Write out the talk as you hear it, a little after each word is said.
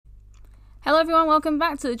Hello everyone, welcome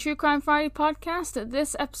back to the True Crime Friday podcast.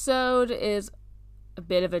 This episode is a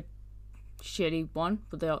bit of a shitty one,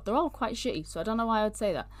 but they're all quite shitty, so I don't know why I would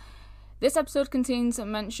say that. This episode contains a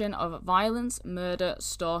mention of violence, murder,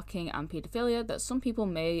 stalking, and paedophilia that some people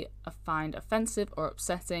may find offensive or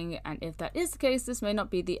upsetting, and if that is the case, this may not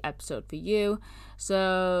be the episode for you.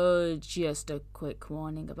 So just a quick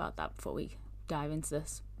warning about that before we dive into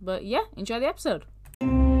this. But yeah, enjoy the episode.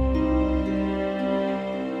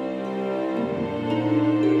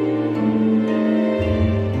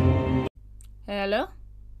 Hello?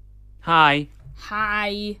 Hi.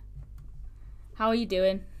 Hi. How are you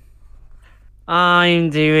doing? I'm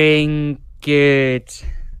doing good.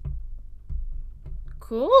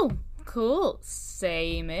 Cool.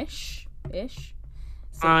 Same-ish.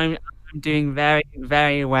 I'm doing very,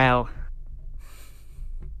 very well.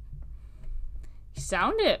 You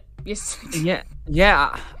sound it.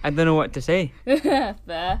 Yeah, I don't know what to say.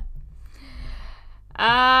 Fair.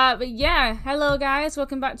 But yeah, hello guys,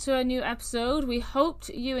 welcome back to a new episode. We hoped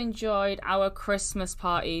you enjoyed our Christmas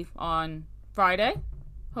party on Friday.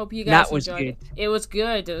 Hope you guys enjoyed it. It was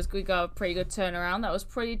good. We got a pretty good turnaround. That was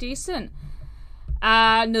pretty decent.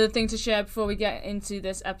 Another thing to share before we get into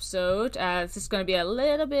this episode. This is going to be a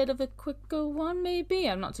little bit of a quicker one, maybe.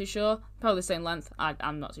 I'm not too sure. Probably the same length.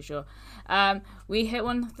 I'm not too sure. We hit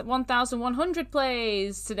 1,100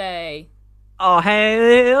 plays today. Oh,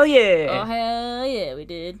 hell yeah. Oh, hell yeah, we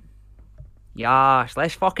did. Yes,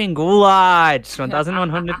 let's fucking go, lads.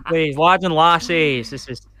 1,100 plays. Lads and lassies. This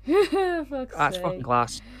is... That's fucking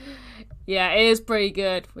class. Yeah, it is pretty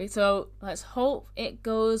good. So, let's hope it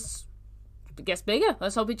gets bigger.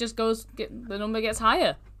 Let's hope it just the number gets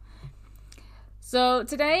higher. So,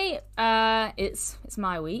 today, it's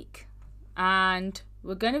my week. And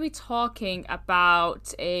we're going to be talking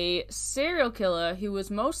about a serial killer who was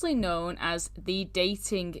mostly known as the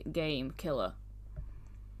dating game killer.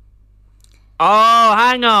 Oh,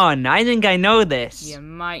 hang on. I think I know this. You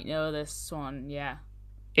might know this one, yeah.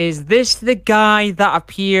 Is this the guy that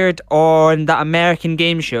appeared on that American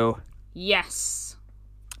game show? Yes.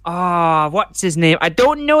 Ah, what's his name? I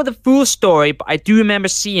don't know the full story, but I do remember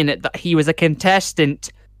seeing it that he was a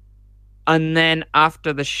contestant. And then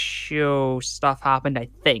after the show, stuff happened, I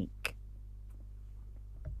think.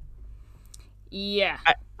 Yeah.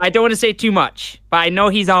 I don't want to say too much, but I know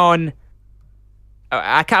he's on...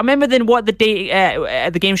 I can't remember then what the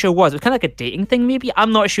game show was. It was kind of like a dating thing, maybe?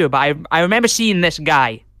 I'm not sure, but I remember seeing this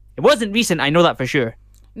guy. It wasn't recent, I know that for sure.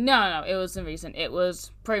 No, it wasn't recent. It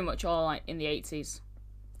was pretty much all like in the 80s.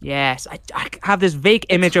 Yes, I have this vague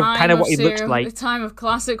image of kind of what he looks like. The time of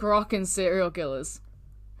classic rock and serial killers.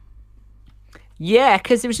 Yeah,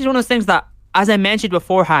 because it was just one of those things that, as I mentioned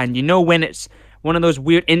beforehand, you know when it's one of those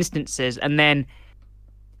weird instances, and then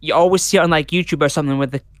you always see it on like YouTube or something with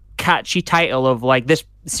the catchy title of like this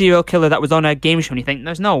serial killer that was on a game show, and you think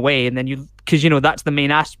there's no way, and then because that's the main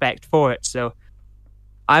aspect for it. So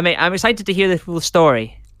I'm excited to hear the full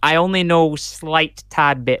story. I only know slight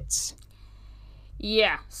tad bits.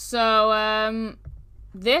 Yeah, so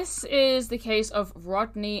this is the case of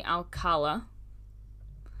Rodney Alcala.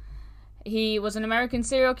 He was an American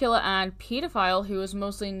serial killer and pedophile who was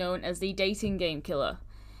mostly known as the dating game killer.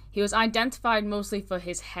 He was identified mostly for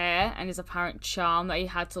his hair and his apparent charm that he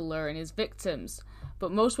had to lure in his victims.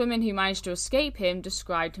 But most women who managed to escape him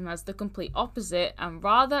described him as the complete opposite and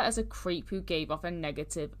rather as a creep who gave off a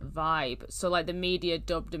negative vibe. So like the media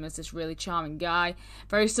dubbed him as this really charming guy,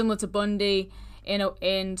 very similar to Bundy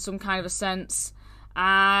in some kind of a sense.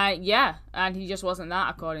 Yeah, and he just wasn't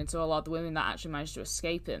that according to a lot of the women that actually managed to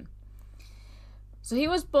escape him. So he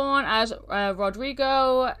was born as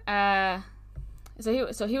Rodrigo. He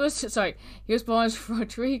was born as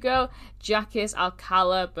Rodrigo Jacques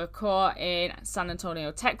Alcala Bacor in San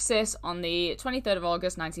Antonio, Texas, on the 23rd of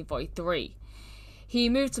August, 1943. He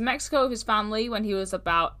moved to Mexico with his family when he was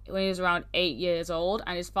around 8 years old,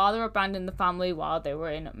 and his father abandoned the family while they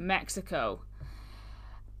were in Mexico.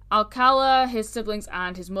 Alcala, his siblings,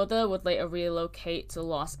 and his mother would later relocate to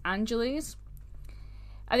Los Angeles.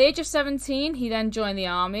 At the age of 17, he then joined the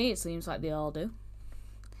army. It seems like they all do.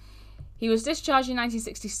 He was discharged in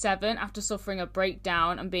 1967 after suffering a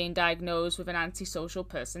breakdown and being diagnosed with an antisocial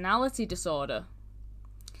personality disorder.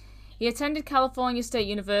 He attended California State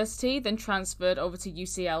University, then transferred over to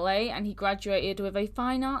UCLA, and he graduated with a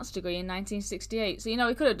fine arts degree in 1968. So, he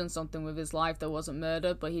could have done something with his life that wasn't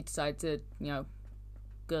murder, but he decided to,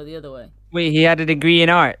 go the other way. Wait, he had a degree in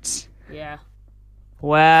arts? Yeah.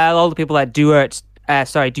 Well, all the people that do arts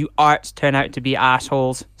turn out to be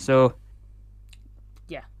assholes, so...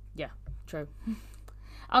 Yeah, true.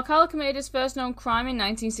 Alcala committed his first known crime in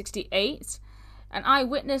 1968. An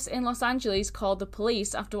eyewitness in Los Angeles called the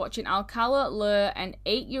police after watching Alcala lure an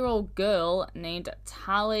 8-year-old girl named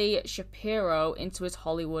Tali Shapiro into his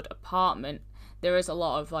Hollywood apartment. There is a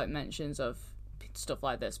lot of mentions of stuff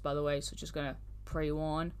like this, by the way, so just gonna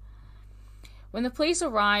pre-warn. When the police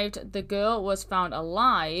arrived, the girl was found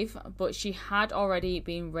alive, but she had already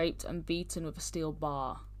been raped and beaten with a steel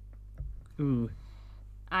bar. Ooh.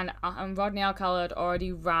 And Rodney Alcala had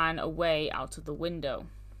already ran away out of the window.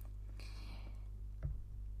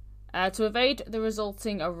 To evade the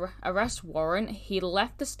resulting arrest warrant, he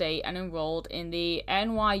left the state and enrolled in the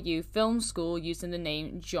NYU Film School using the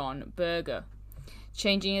name John Berger.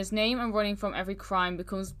 Changing his name and running from every crime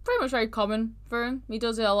becomes pretty much very common for him. He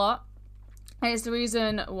does it a lot. And it's the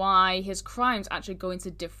reason why his crimes actually go into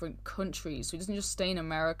different countries. So he doesn't just stay in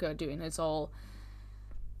America doing his all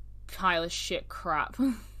pile of shit crap.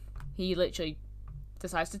 He literally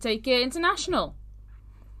decides to take it international.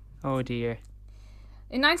 Oh dear.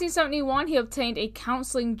 In 1971, he obtained a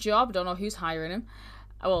counselling job, don't know who's hiring him,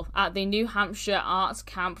 at the New Hampshire Arts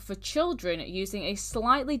Camp for Children using a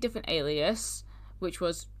slightly different alias, which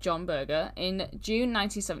was John Berger, in June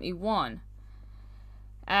 1971.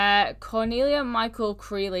 Cornelia Michael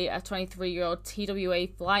Creeley, a 23-year-old TWA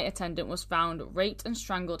flight attendant, was found raped and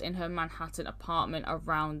strangled in her Manhattan apartment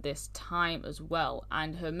around this time as well.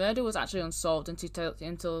 And her murder was actually unsolved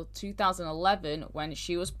until 2011 when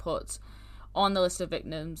she was put on the list of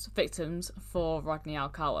victims for Rodney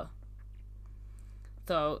Alcala.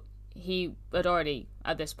 So he had already,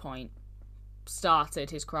 at this point,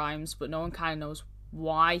 started his crimes, but no one kind of knows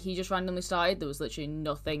why he just randomly started. There was literally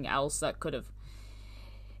nothing else that could have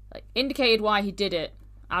indicated why he did it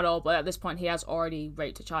at all, but at this point he has already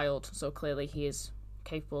raped a child, so clearly he is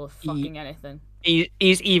capable of fucking anything.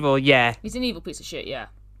 He's evil, yeah. He's an evil piece of shit, yeah.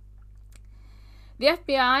 The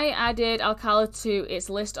FBI added Alcala to its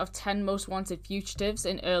list of 10 most wanted fugitives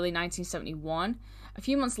in early 1971. A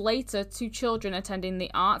few months later, 2 children attending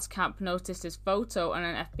the arts camp noticed his photo on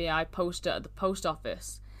an FBI poster at the post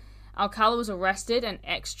office. Alcala was arrested and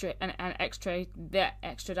extradited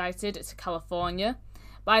to California.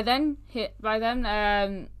 By then, his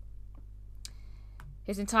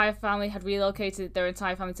entire family had relocated their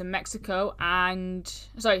entire family to Mexico, and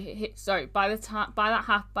by the time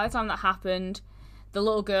that happened, the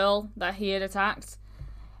little girl that he had attacked,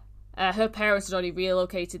 her parents had already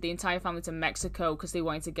relocated the entire family to Mexico because they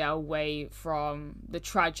wanted to get away from the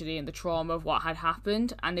tragedy and the trauma of what had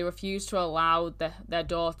happened, and they refused to allow their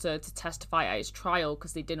daughter to testify at his trial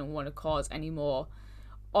because they didn't want to cause any more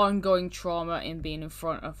ongoing trauma in being in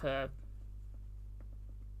front of her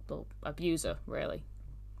abuser, really.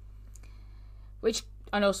 Which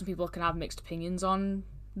I know some people can have mixed opinions on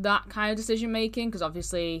that kind of decision making, because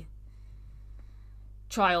obviously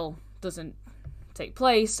trial doesn't take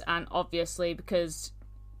place, and obviously because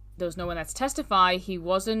there was no one there to testify, he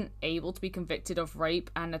wasn't able to be convicted of rape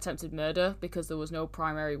and attempted murder because there was no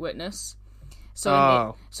primary witness.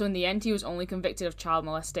 So in the end, he was only convicted of child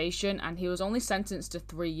molestation, and he was only sentenced to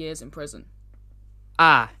 3 years in prison.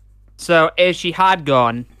 So if she had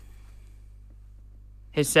gone,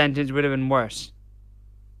 his sentence would have been worse.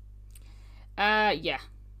 Yeah.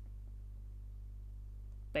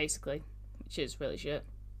 Basically, which is really shit.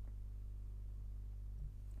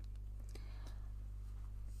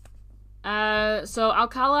 So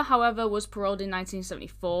Alcala, however, was paroled in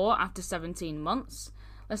 1974 after 17 months.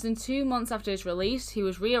 Less than 2 months after his release, he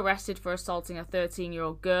was rearrested for assaulting a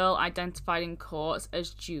 13-year-old girl identified in court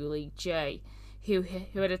as Julie J., who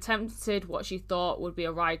had attempted what she thought would be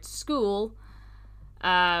a ride to school,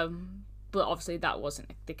 but obviously that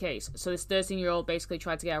wasn't the case. So this 13-year-old basically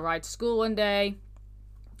tried to get a ride to school one day.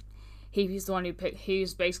 He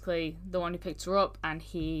was basically the one who picked her up, and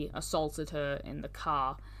he assaulted her in the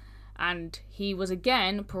car. And he was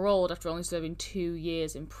again paroled after only serving 2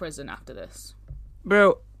 years in prison after this.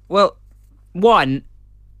 Bro, well, one,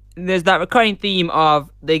 there's that recurring theme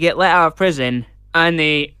of they get let out of prison and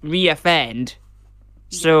they re-offend.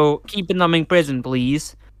 So keeping them in prison,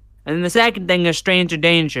 please. And then the second thing is stranger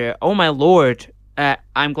danger. Oh my lord,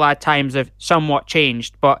 I'm glad times have somewhat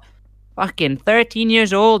changed, but fucking 13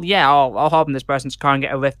 years old? Yeah, I'll hop in this person's car and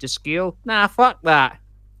get a lift to school. Nah, fuck that.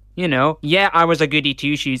 You know, yeah, I was a goody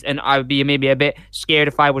two-shoes and I would be maybe a bit scared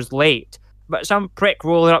if I was late. But some prick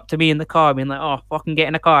rolling up to me in the car being like, oh, fucking get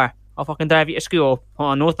in the car. I'll fucking drive you to school.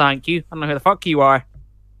 Oh, no thank you. I don't know who the fuck you are.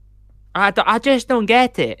 I just don't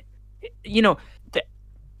get it. You know,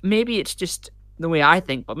 maybe it's just the way I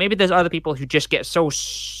think, but maybe there's other people who just get so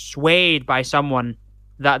swayed by someone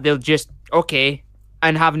that they'll just, okay,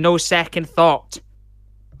 and have no second thought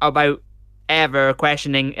about ever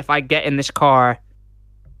questioning if I get in this car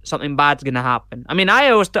something bad's gonna happen. I mean,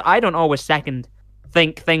 I don't always second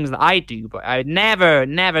think things that I do, but I would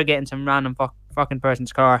never get in some random fucking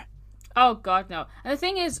person's car. Oh god, no. And the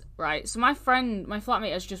thing is, right, so my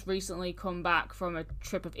flatmate has just recently come back from a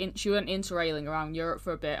trip she went interrailing around Europe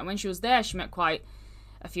for a bit, and when she was there, she met quite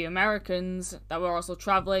a few Americans that were also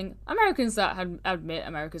traveling. Americans that admit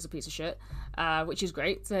America's a piece of shit, which is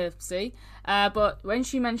great to see. But when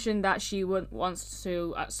she mentioned that she wants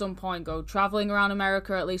to, at some point, go traveling around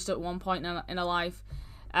America, at least at one point in her life,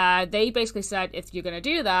 they basically said, if you're going to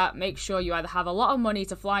do that, make sure you either have a lot of money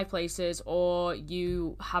to fly places, or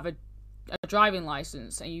you have a driving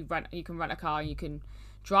license and you can rent a car and you can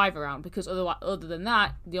drive around, because other than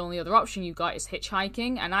that, the only other option you've got is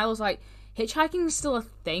hitchhiking. And I was like, hitchhiking is still a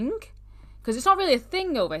thing? Because it's not really a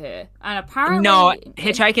thing over here. And apparently... No,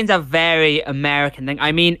 hitchhiking's a very American thing.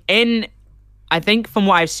 I mean, I think from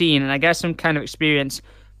what I've seen, and I guess some kind of experience,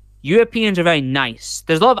 Europeans are very nice.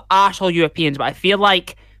 There's a lot of arsehole Europeans, but I feel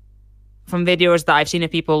like from videos that I've seen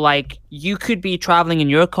of people, like, you could be traveling in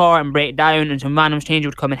your car and break down and some random stranger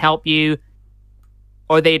would come and help you.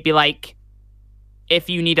 Or they'd be like, if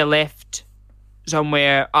you need a lift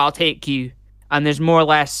somewhere, I'll take you. And there's more or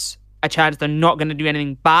less a chance they're not going to do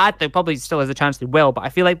anything bad. There probably still is a chance they will, but I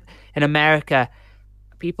feel like in America,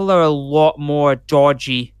 people are a lot more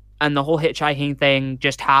dodgy and the whole hitchhiking thing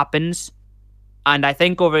just happens. And I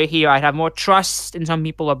think over here, I'd have more trust in some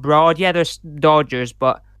people abroad. Yeah, there's dodgers,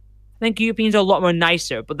 but I think Europeans are a lot more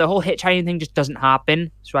nicer, but the whole hitchhiking thing just doesn't happen.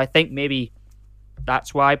 So I think maybe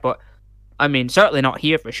that's why, but I mean, certainly not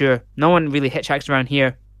here for sure. No one really hitchhikes around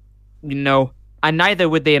here, you know, and neither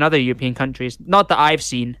would they in other European countries. Not that I've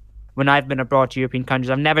seen when I've been abroad to European countries.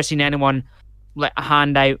 I've never seen anyone let a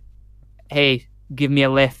hand out, hey, give me a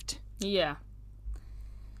lift. Yeah.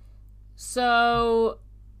 So,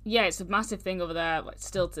 yeah, it's a massive thing over there, like,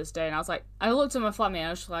 still to this day. And I looked at my flatmate and I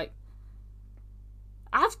was just like,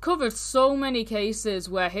 I've covered so many cases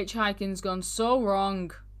where hitchhiking's gone so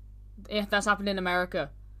wrong. If that's happened in America.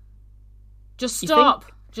 Just stop.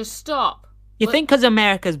 Just stop. You think because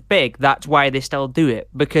America's big, that's why they still do it?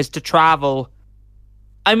 Because to travel...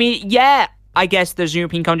 I mean, yeah, I guess there's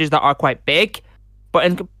European countries that are quite big,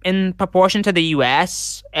 but in proportion to the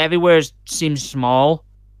US, everywhere seems small.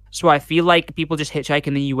 So I feel like people just hitchhike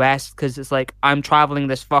in the US because it's like, I'm traveling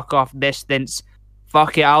this fuck off distance.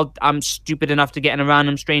 Fuck it, I'm stupid enough to get in a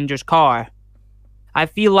random stranger's car. I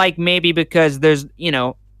feel like maybe because there's, you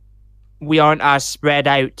know, we aren't as spread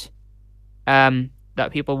out,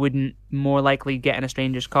 that people wouldn't more likely get in a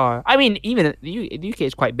stranger's car. I mean, even the UK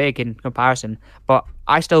is quite big in comparison, but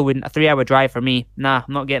I still wouldn't. A 3-hour drive for me, nah,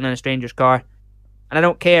 I'm not getting in a stranger's car. And I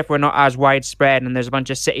don't care if we're not as widespread and there's a bunch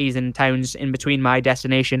of cities and towns in between my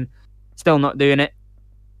destination. Still not doing it.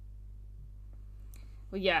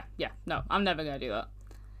 Well, yeah, no, I'm never going to do that.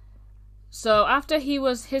 So, after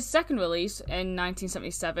his second release in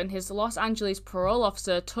 1977, his Los Angeles parole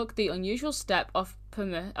officer took the unusual step of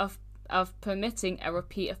permitting a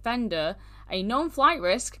repeat offender, a known flight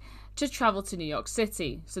risk, to travel to New York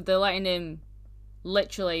City. So they're letting him,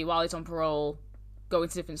 literally, while he's on parole, go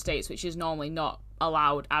into different states, which is normally not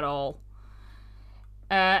allowed at all.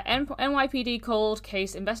 NYPD cold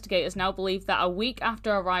case investigators now believe that a week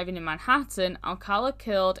after arriving in Manhattan, Alcala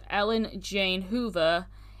killed Ellen Jane Hoover,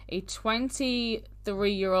 a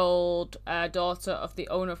 23-year-old daughter of the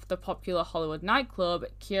owner of the popular Hollywood nightclub,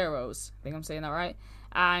 Kieros. I think I'm saying that right.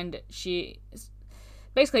 And he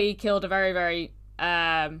killed a very, very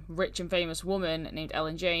rich and famous woman named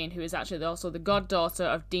Ellen Jane, who is actually also the goddaughter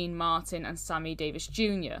of Dean Martin and Sammy Davis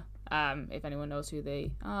Jr. If anyone knows who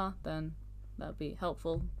they are, then that would be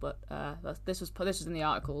helpful. But this was in the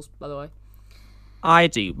articles, by the way. I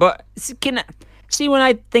do, but see when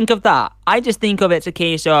I think of that, I just think of it's a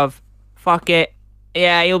case of fuck it.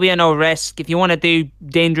 Yeah, you'll be a no risk. If you want to do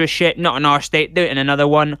dangerous shit, not in our state, do it in another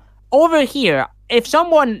one. Over here, if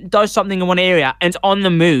someone does something in one area and it's on the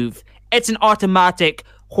move, it's an automatic,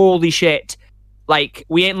 holy shit. Like,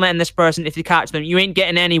 we ain't letting this person, if you catch them, you ain't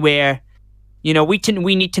getting anywhere. You know, we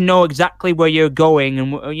need to know exactly where you're going,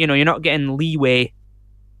 and, you know, you're not getting leeway.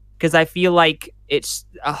 Because I feel like it's,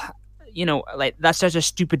 you know, like, that's such a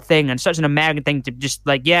stupid thing and such an American thing to just,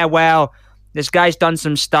 like, yeah, well, this guy's done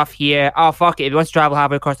some stuff here. Oh, fuck it. If he wants to travel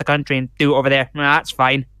halfway across the country and do it over there, that's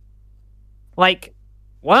fine. Like,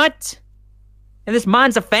 what? If this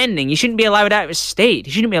man's offending, he shouldn't be allowed out of his state.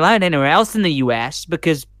 He shouldn't be allowed anywhere else in the US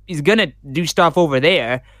because he's gonna do stuff over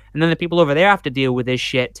there, and then the people over there have to deal with this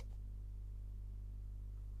shit.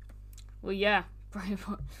 Well, yeah.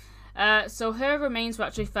 So her remains were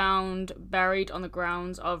actually found buried on the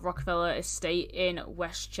grounds of Rockefeller Estate in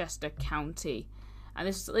Westchester County. And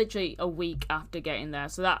this is literally a week after getting there,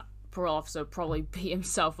 so that parole officer probably beat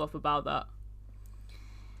himself up about that.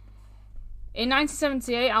 In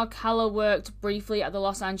 1978, Alcala worked briefly at the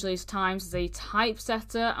Los Angeles Times as a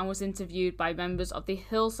typesetter and was interviewed by members of the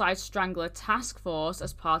Hillside Strangler Task Force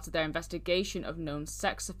as part of their investigation of known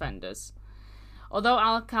sex offenders. Although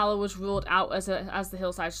Alcala was ruled out as the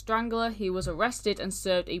Hillside Strangler, he was arrested and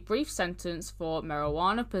served a brief sentence for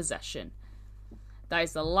marijuana possession. That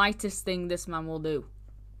is the lightest thing this man will do.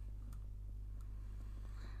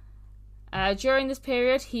 During this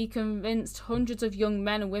period, he convinced hundreds of young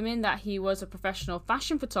men and women that he was a professional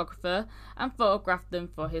fashion photographer and photographed them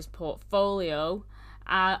for his portfolio.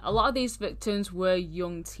 A lot of these victims were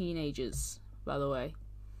young teenagers, by the way.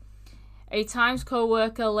 A Times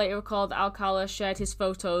co-worker later recalled that Alcala shared his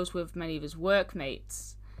photos with many of his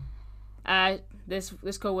workmates.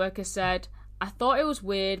 This co-worker said, "I thought it was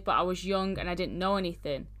weird, but I was young and I didn't know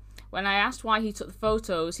anything. When I asked why he took the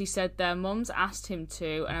photos, he said their mums asked him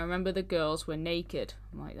to, and I remember the girls were naked."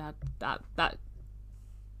 I'm like, that.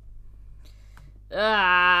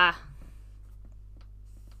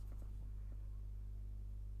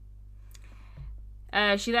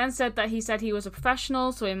 She then said that he said he was a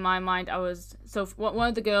professional, so in my mind I was... So one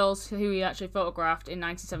of the girls who he actually photographed in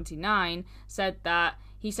 1979 said that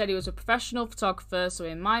he said he was a professional photographer, so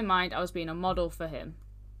in my mind I was being a model for him.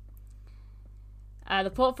 The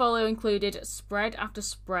portfolio included spread after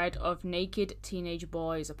spread of naked teenage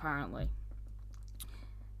boys, apparently.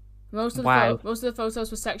 Most of the photos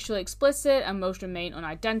were sexually explicit and most remain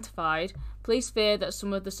unidentified. Police fear that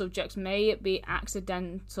some of the subjects may be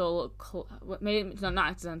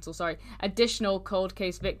additional cold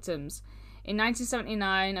case victims. In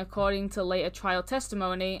 1979, according to later trial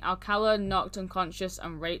testimony, Alcala knocked unconscious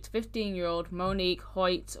and raped 15-year-old Monique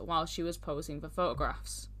Hoyt while she was posing for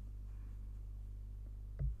photographs.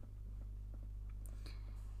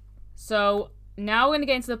 So, now we're going to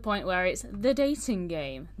get into the point where it's the dating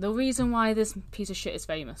game. The reason why this piece of shit is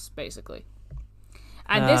famous, basically.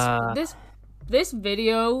 And this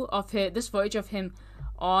video of this footage of him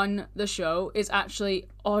on the show is actually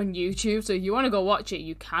on YouTube. So if you want to go watch it,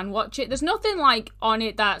 you can watch it. There's nothing like on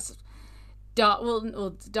it that's dark.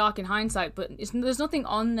 Well, dark in hindsight, but there's nothing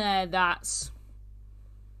on there that's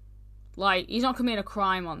like, he's not committing a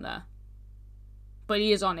crime on there. But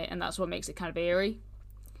he is on it, and that's what makes it kind of eerie.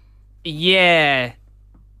 Yeah.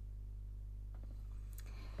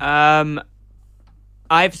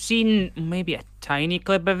 I've seen maybe a tiny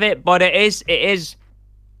clip of it, but it is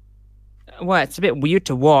well, it's a bit weird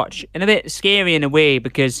to watch and a bit scary in a way,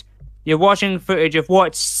 because you're watching footage of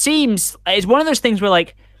what seems... It's one of those things where,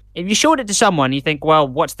 like, if you showed it to someone, you think, well,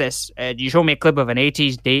 what's this? You show me a clip of an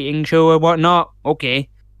 80s dating show or whatnot? Okay.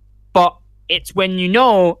 But it's when you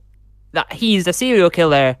know that he's a serial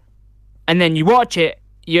killer and then you watch it,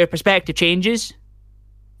 your perspective changes,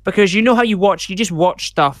 because you know how you just watch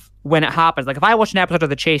stuff when it happens. Like, if I watch an episode of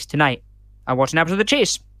The Chase tonight, I watch an episode of The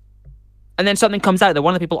Chase, and then something comes out that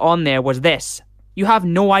one of the people on there was this. You have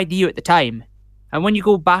no idea at the time, and when you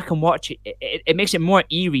go back and watch it, it makes it more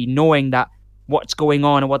eerie knowing that what's going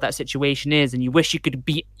on and what that situation is, and you wish you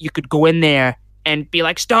could go in there and be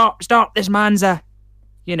like, stop, this man's a,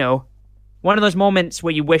 one of those moments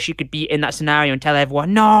where you wish you could be in that scenario and tell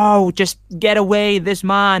everyone, no, just get away, this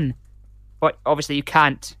man. But obviously you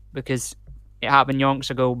can't, because it happened yonks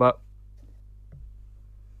ago, but...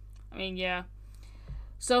 I mean, yeah.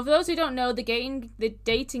 So for those who don't know, the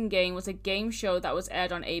Dating Game was a game show that was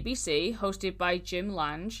aired on ABC, hosted by Jim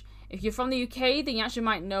Lange. If you're from the UK, then you actually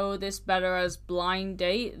might know this better as Blind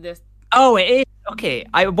Date. Oh, it is? Okay,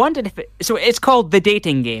 I wondered if it... So it's called The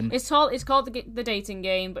Dating Game. It's called the Dating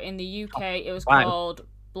Game, but in the UK it was called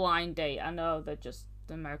Blind Date. I know that just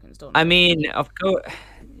the Americans don't know. I mean, of course...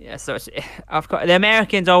 Yeah, so of course, the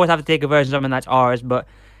Americans always have to take a version of something that's ours, but,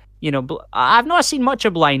 I've not seen much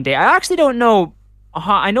of Blind Date. I actually don't know...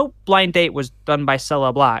 I know Blind Date was done by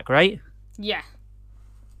Cilla Black, right? Yeah.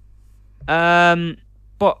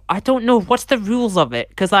 But I don't know, what's the rules of it?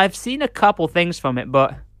 Because I've seen a couple things from it,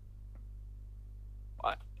 but...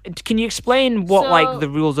 Can you explain what, the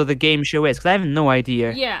rules of the game show is? Because I have no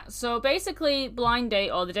idea. Yeah, so basically, Blind Date,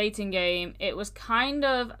 or the dating game, it was kind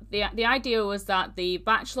of... The idea was that the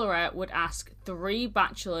Bachelorette would ask 3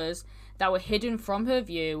 bachelors that were hidden from her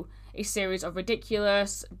view a series of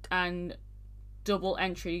ridiculous and double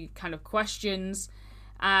entry kind of questions.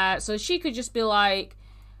 So she could just be like,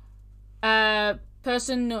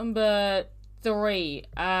 person number 3,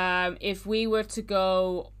 if we were to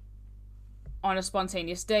go on a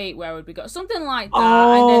spontaneous date, where would we go? Something like that.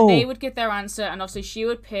 And then they would get their answer, and obviously she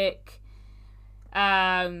would pick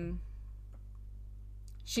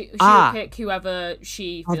She'll pick whoever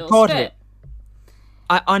she feels got fit. it.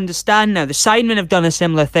 I understand now. The Sidemen have done a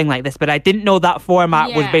similar thing like this, but I didn't know that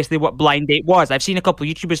format was basically what Blind Date was. I've seen a couple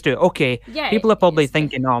of YouTubers do it. Okay, people are probably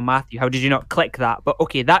thinking, oh, Matthew, how did you not click that? But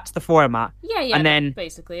okay, that's the format. Yeah, and then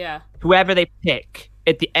basically, whoever they pick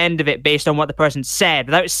at the end of it, based on what the person said,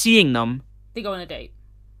 without seeing them, they go on a date.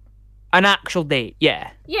 An actual date,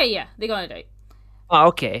 yeah. Yeah, they go on a date. Oh,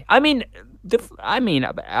 okay. I mean,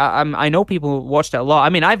 I know people watched it a lot. I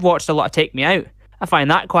mean, I've watched a lot of Take Me Out. I find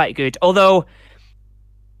that quite good. Although,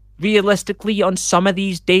 realistically, on some of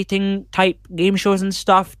these dating type game shows and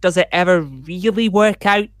stuff, does it ever really work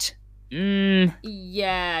out?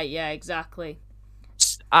 Yeah, exactly.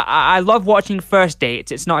 I love watching First Dates.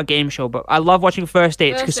 It's not a game show, but I love watching First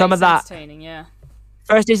Dates because some of that entertaining, yeah.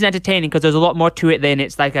 First Dates is entertaining because there's a lot more to it than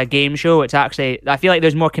it's like a game show. It's actually, I feel like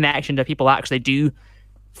there's more connection that people actually do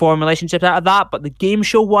form relationships out of that. But the game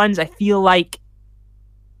show ones, I feel like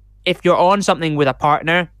if you're on something with a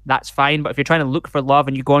partner, that's fine. But if you're trying to look for love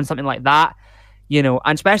and you go on something like that, and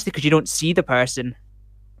especially because you don't see the person,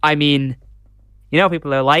 I mean,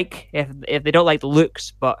 people are like if they don't like the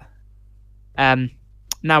looks, but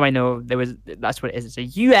now I know that's what it is. It's a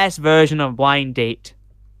US version of Blind Date.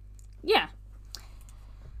 Yeah.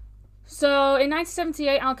 So, in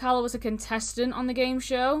 1978, Alcala was a contestant on the game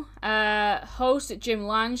show. Host Jim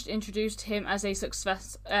Lange introduced him as a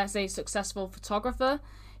successful photographer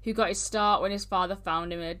who got his start when his father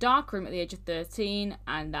found him in a dark room at the age of 13,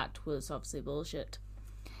 and that was obviously bullshit.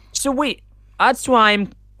 So wait, that's why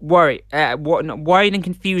I'm worried and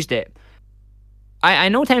confused. I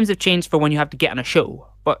know times have changed for when you have to get on a show,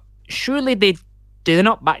 but surely do they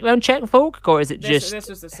not background check folk, or is it this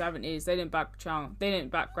was the 70s? They didn't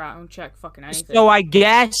background check fucking anything. So I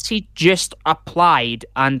guess he just applied,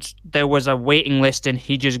 and there was a waiting list, and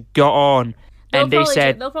he just got on. They'll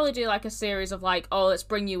probably do like a series of like, oh, let's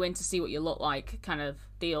bring you in to see what you look like, kind of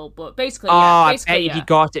deal. But basically, I bet he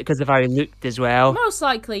got it because of how he looked as well. Most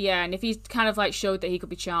likely, yeah. And if he kind of like showed that he could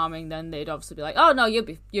be charming, then they'd obviously be like, oh no, you'd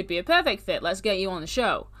be a perfect fit. Let's get you on the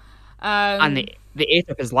show. And they ate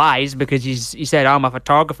up his lies because he said, I'm a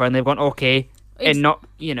photographer, and they've gone, okay, and not,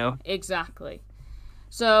 Exactly.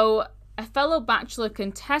 So, a fellow Bachelor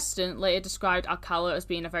contestant later described Alcala as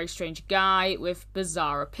being a very strange guy with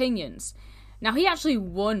bizarre opinions. Now, he actually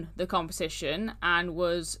won the competition and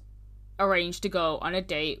was arranged to go on a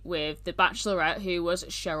date with the Bachelorette, who was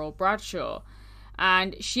Cheryl Bradshaw.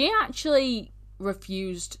 And she actually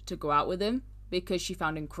refused to go out with him because she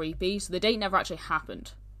found him creepy, so the date never actually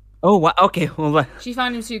happened. Oh, what? Okay. Well, she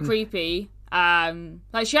found him too creepy. On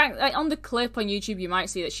the clip on YouTube, you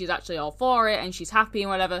might see that she's actually all for it and she's happy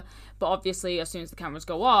and whatever. But obviously, as soon as the cameras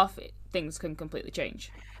go off, things can completely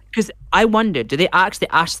change. Because I wondered, do they actually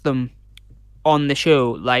ask them on the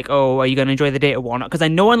show, like, oh, are you going to enjoy the date or not? Because I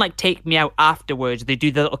know on like Take Me Out afterwards, they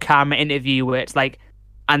do the little camera interview where it's like,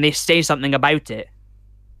 and they say something about it.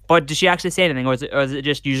 But does she actually say anything, or is it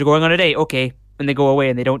just usually going on a date? Okay, and they go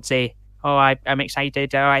away and they don't say, oh, I'm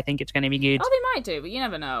excited. Oh, I think it's going to be good. Oh, they might do, but you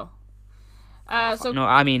never know. No,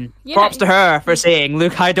 I mean, props to her for saying,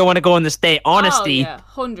 "Look, I don't want to go on this date." Honesty,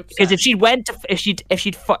 100%. Because if she'd went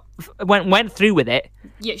through with it,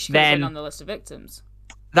 yeah, she could have been on the list of victims.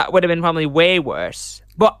 That would have been probably way worse.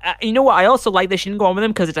 But you know what? I also like that she didn't go on with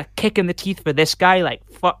him because it's a kick in the teeth for this guy. Like,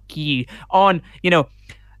 fuck you.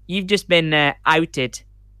 You've just been outed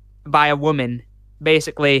by a woman,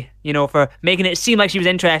 basically, for making it seem like she was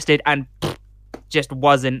interested and just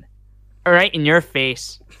wasn't. Right in your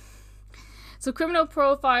face. So criminal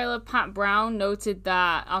profiler Pat Brown noted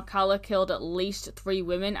that Alcala killed at least 3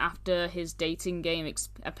 women after his dating game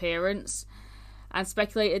appearance and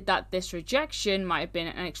speculated that this rejection might have been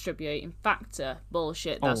an extributing factor.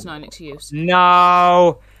 Bullshit, that's not an excuse.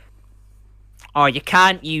 No! Oh, you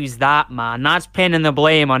can't use that, man. That's pinning the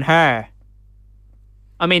blame on her.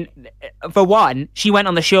 I mean, for one, she went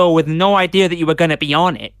on the show with no idea that you were going to be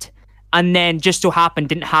on it, and then just so happened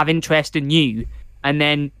didn't have interest in you, and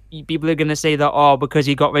then people are going to say that, because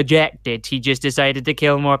he got rejected, he just decided to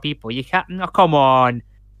kill more people. You can't, no, come on.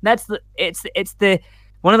 It's the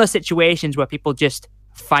one of those situations where people just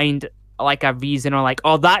find like a reason, or like,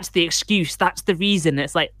 oh, that's the excuse, that's the reason.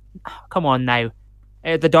 It's like, oh, come on now.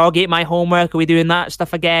 The dog ate my homework. Are we doing that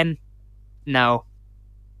stuff again? No.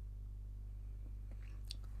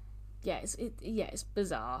 Yeah, it's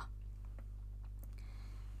bizarre.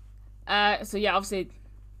 So yeah, obviously,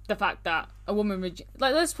 the fact that a woman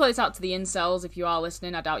let's put this out to the incels if you are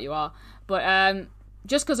listening. I doubt you are, but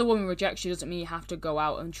just because a woman rejects you doesn't mean you have to go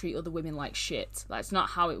out and treat other women like shit. That's not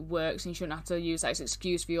how it works, and you shouldn't have to use that as an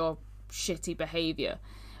excuse for your shitty behaviour.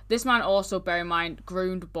 This man also, bear in mind,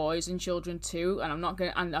 groomed boys and children too, and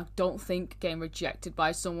I don't think getting rejected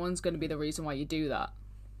by someone's gonna be the reason why you do that.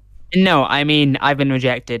 No, I mean, I've been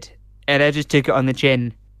rejected, and I just took it on the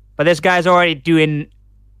chin. But this guy's already doing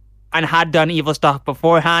and had done evil stuff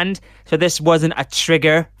beforehand, so this wasn't a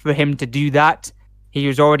trigger for him to do that. He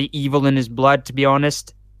was already evil in his blood, to be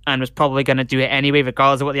honest, and was probably going to do it anyway,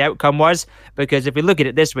 regardless of what the outcome was. Because if we look at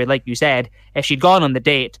it this way, like you said, if she'd gone on the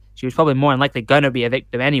date, she was probably more than likely going to be a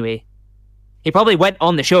victim anyway. He probably went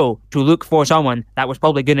on the show to look for someone that was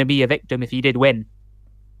probably going to be a victim if he did win.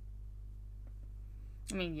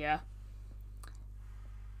 I mean, yeah.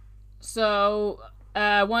 So,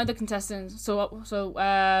 one of the contestants.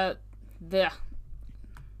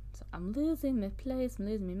 I'm losing my place. I'm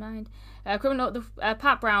losing my mind.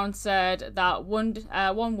 Pat Brown said that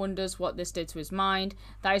one wonders what this did to his mind.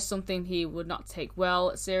 That is something he would not take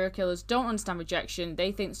well. Serial killers don't understand rejection.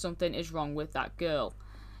 They think something is wrong with that girl.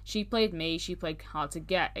 She played me. She played hard to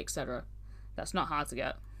get, etc. That's not hard to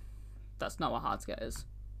get. That's not what hard to get is.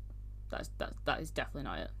 That is definitely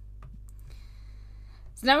not it.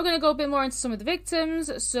 So now we're going to go a bit more into some of the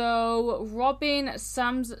victims. So Robin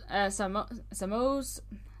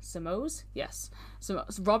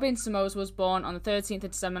Robin Samos was born on the 13th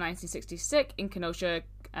of December 1966 in Kenosha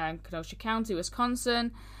County,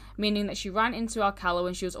 Wisconsin, meaning that she ran into Alcala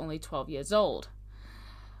when she was only 12 years old.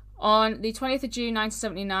 On the 20th of June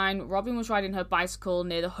 1979, Robin was riding her bicycle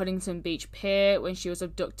near the Huntington Beach Pier when she was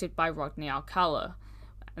abducted by Rodney Alcala,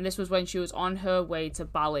 and this was when she was on her way to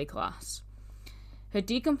ballet class. Her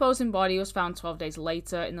decomposing body was found 12 days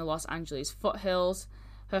later in the Los Angeles foothills.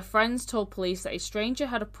 Her friends told police that a stranger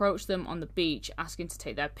had approached them on the beach asking to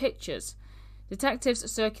take their pictures. Detectives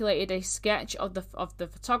circulated a sketch of the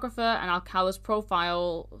photographer, and Alcala's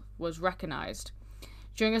profile was recognized.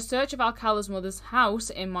 During a search of Alcala's mother's house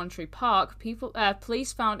in Monterey Park,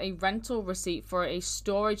 police found a rental receipt for a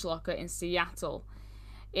storage locker in Seattle.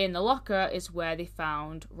 In the locker is where they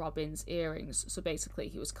found Robin's earrings. So basically,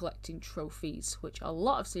 he was collecting trophies, which a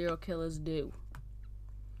lot of serial killers do.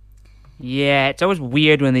 Yeah, it's always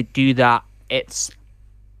weird when they do that.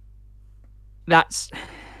 That's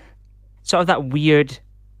sort of that weird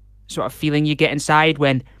sort of feeling you get inside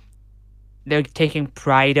when they're taking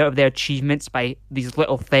pride out of their achievements by these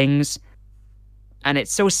little things. And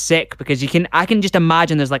it's so sick because I can just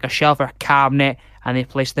imagine there's like a shelf or a cabinet and they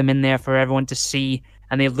place them in there for everyone to see.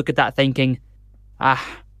 And they look at that thinking,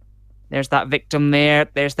 there's that victim there,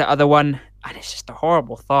 there's the other one. And it's just a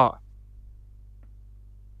horrible thought.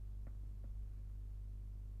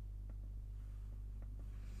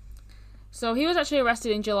 So he was actually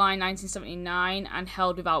arrested in July 1979 and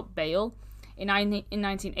held without bail. In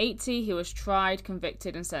 1980, he was tried,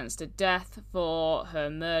 convicted, and sentenced to death for her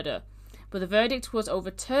murder. But the verdict was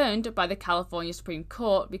overturned by the California Supreme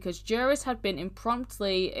Court because jurors had been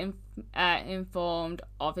impromptu informed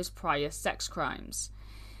of his prior sex crimes.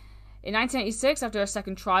 In 1986, after a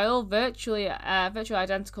second trial, virtually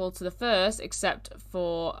identical to the first, except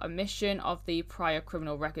for omission of the prior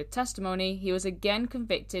criminal record testimony, he was again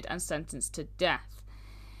convicted and sentenced to death.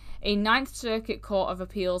 A Ninth Circuit Court of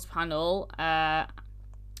Appeals panel and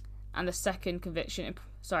the second conviction...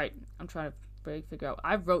 Sorry, I'm trying to figure out.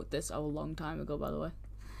 I wrote this a long time ago, by the way.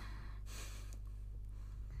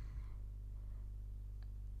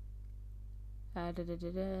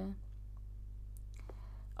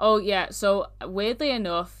 Oh yeah, so weirdly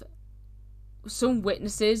enough, some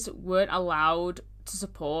witnesses weren't allowed to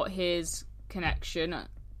support his connection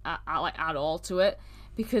at all to it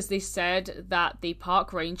because they said that the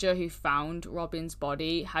park ranger who found Robin's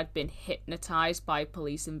body had been hypnotized by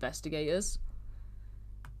police investigators.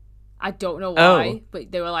 I don't know why,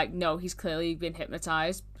 but they were like, no, he's clearly been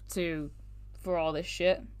hypnotized for all this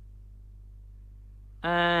shit.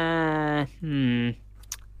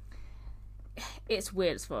 It's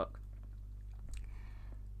weird as fuck.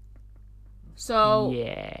 So,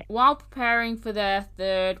 yeah. While preparing for their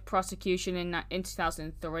third prosecution in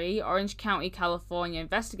 2003, Orange County, California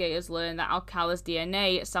investigators learned that Alcala's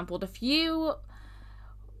DNA sampled a few...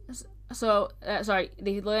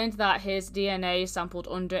 they learned that his DNA sampled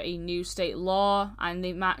under a new state law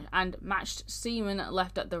and matched semen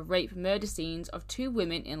left at the rape murder scenes of two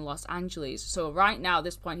women in Los Angeles. So right now, at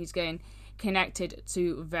this point, he's getting connected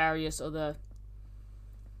to various other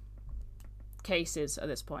cases at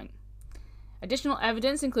this point. Additional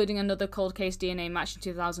evidence, including another cold case DNA match in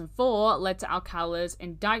 2004, led to Alcala's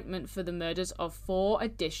indictment for the murders of 4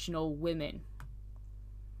 additional women.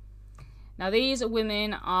 Now, these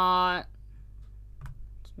women are...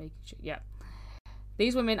 Just making sure... Yeah.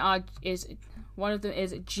 These women are... One of them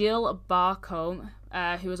is Jill Barcombe,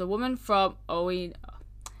 who is a woman from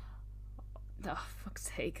Oh,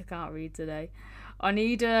 fuck's sake, I can't read today.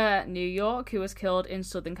 Oneida, New York, who was killed in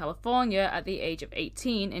Southern California at the age of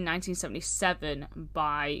 18 in 1977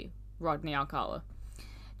 by Rodney Alcala.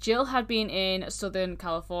 Jill had been in Southern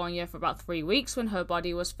California for about 3 weeks when her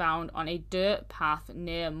body was found on a dirt path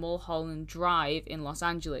near Mulholland Drive in Los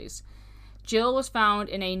Angeles. Jill was found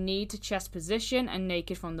in a knee-to-chest position and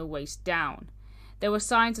naked from the waist down. There were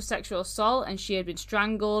signs of sexual assault, and she had been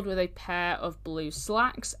strangled with a pair of blue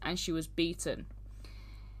slacks, and she was beaten.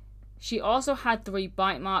 She also had 3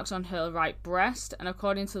 bite marks on her right breast, and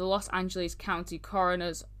according to the Los Angeles County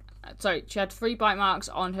Coroner's... she had 3 bite marks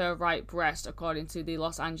on her right breast, according to the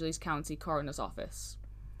Los Angeles County Coroner's Office.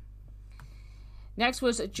 Next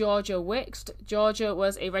was Georgia Wixt. Georgia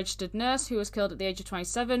was a registered nurse who was killed at the age of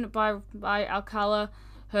 27 by Alcala.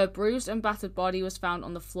 Her bruised and battered body was found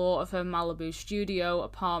on the floor of her Malibu studio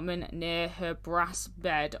apartment near her brass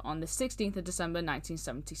bed on the 16th of December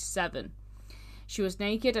 1977. She was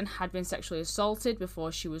naked and had been sexually assaulted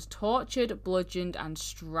before she was tortured, bludgeoned, and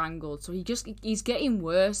strangled. So he's getting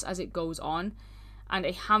worse as it goes on. And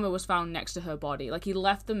a hammer was found next to her body. Like, he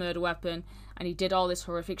left the murder weapon and he did all this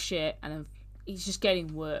horrific shit, and then he's just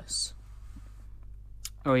getting worse.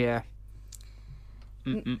 Oh, yeah.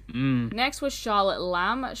 Next was Charlotte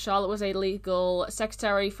Lamb. Charlotte was a legal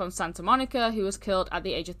secretary from Santa Monica who was killed at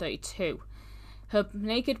the age of 32. Her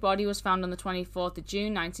naked body was found on the 24th of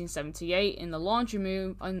June 1978 in the laundry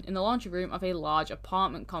room of a large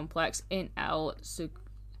apartment complex in El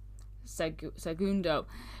Segundo.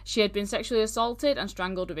 She had been sexually assaulted and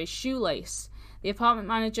strangled with a shoelace. The apartment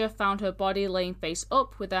manager found her body laying face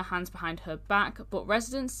up with her hands behind her back, but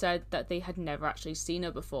residents said that they had never actually seen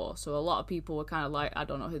her before. So a lot of people were kind of like, I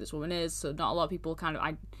don't know who this woman is. So not a lot of people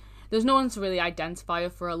there's no one to really identify her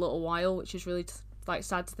for a little while, which is really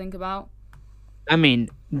sad to think about. I mean,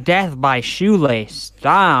 death by shoelace.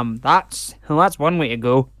 Damn, that's one way to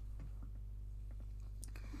go.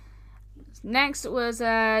 Next was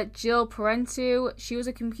Jill Parenteau. She was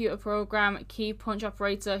a computer program key punch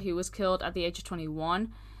operator who was killed at the age of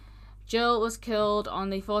 21. Jill was killed on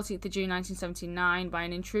the 14th of June 1979 by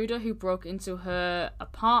an intruder who broke into her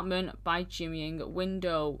apartment by jimmying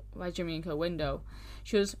her window.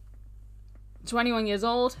 She was 21 years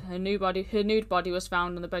old. Her nude body was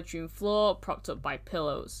found on the bedroom floor, propped up by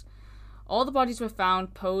pillows. All the bodies were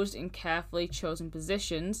found posed in carefully chosen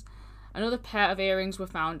positions. Another pair of earrings were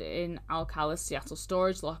found in Alcala's Seattle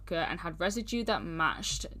storage locker and had residue that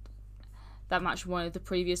matched one of the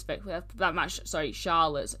previous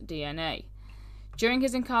Charlotte's DNA. During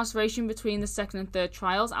his incarceration between the second and third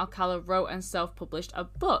trials, Alcala wrote and self-published a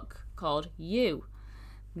book called You,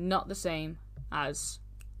 not the same as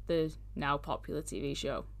the now popular TV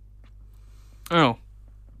show. Oh.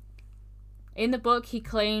 In the book, he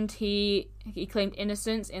claimed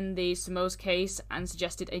innocence in the Somoza case and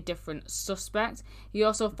suggested a different suspect. He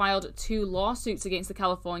also filed 2 lawsuits against the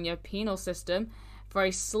California penal system for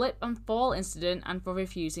a slip and fall incident and for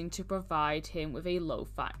refusing to provide him with a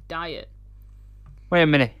low-fat diet. Wait a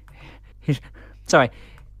minute. Sorry.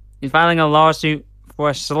 He's filing a lawsuit for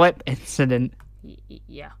a slip incident.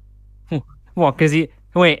 Yeah. What? Because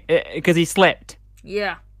he slipped?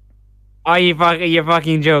 Yeah. Are you're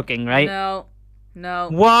fucking joking, right? No.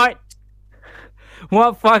 What?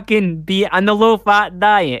 What fucking on the low-fat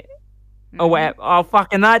diet? Mm-hmm. Oh,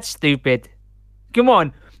 fucking that's stupid. Come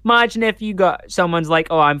on. Imagine if you got someone's like,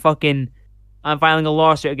 oh, I'm filing a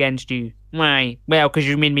lawsuit against you. Why? Well, because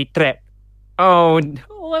you made me trip. Oh,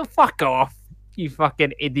 well, fuck off, you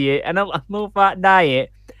fucking idiot. And a low-fat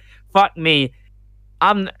diet? Fuck me.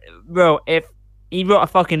 Bro, if he wrote a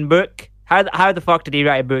fucking book, how the fuck did he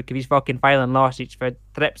write a book if he's fucking filing lawsuits for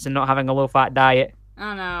trips and not having a low-fat diet?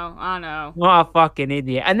 I know. What a fucking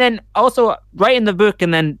idiot. And then also writing the book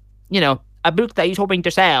and then, a book that he's hoping to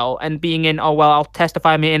sell and being in, oh, well, I'll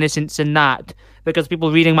testify my innocence in that because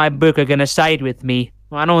people reading my book are going to side with me.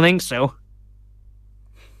 Well, I don't think so.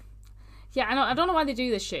 Yeah, I don't know why they do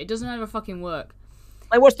this shit. It doesn't ever fucking work.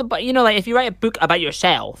 Like, if you write a book about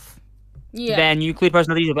yourself, yeah, then you include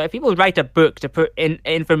personal details. But if people write a book to put in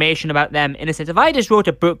information about them, in a sense, if I just wrote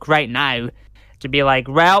a book right now to be like,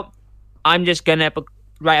 well, I'm just going to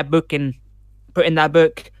write a book and put in that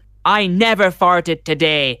book, I never farted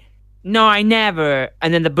today. No, I never.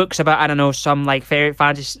 And then the book's about, I don't know, some like fairy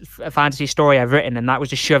fantasy story I've written, and that was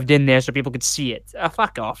just shoved in there so people could see it.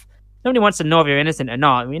 Fuck off. Nobody wants to know if you're innocent or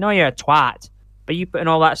not. We know you're a twat. But you putting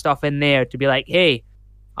all that stuff in there to be like, hey,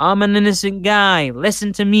 I'm an innocent guy.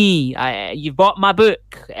 Listen to me. You've bought my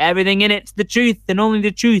book. Everything in it's the truth and only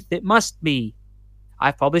the truth. It must be.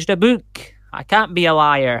 I've published a book. I can't be a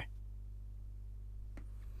liar.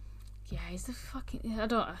 Yeah, he's the fucking...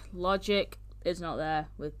 logic. is not there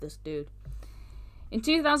with this dude. In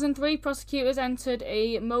 2003, prosecutors entered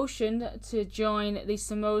a motion to join the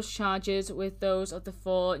Samoa's charges with those of the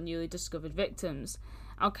 4 newly discovered victims.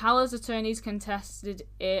 Alcala's attorneys contested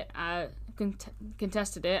it as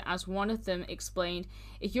one of them explained,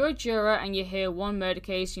 "If you're a juror and you hear one murder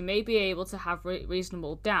case, you may be able to have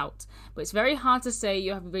reasonable doubt. But it's very hard to say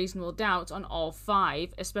you have reasonable doubt on all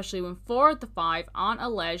 5, especially when 4 of the 5 aren't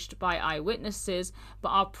alleged by eyewitnesses, but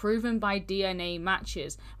are proven by DNA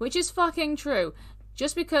matches." Which is fucking true.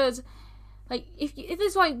 Just because, like, if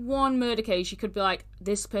there's, like, one murder case, you could be like,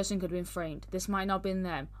 this person could have been framed. This might not have been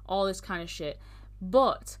them. All this kind of shit.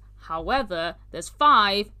 But, however, there's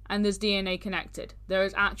 5 and there's DNA connected. There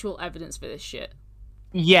is actual evidence for this shit.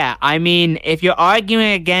 Yeah, I mean, if you're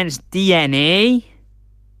arguing against DNA,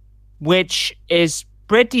 which is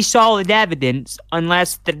pretty solid evidence,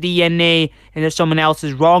 unless the DNA and if someone else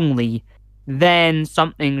is wrongly, then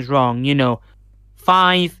something's wrong.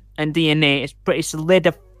 5 and DNA is pretty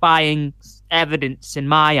solidifying evidence in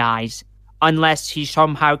my eyes, unless he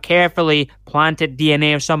somehow carefully planted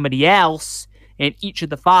DNA of somebody else in each of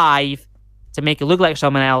the 5 to make it look like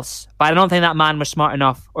someone else. But I don't think that man was smart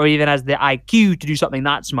enough, or even has the IQ to do something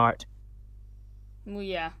that smart. Well,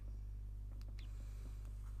 yeah.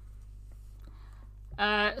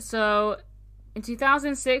 So, in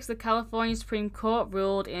 2006, the California Supreme Court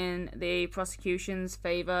ruled in the prosecution's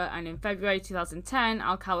favor, and in February 2010,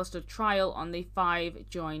 Alcala stood trial on the 5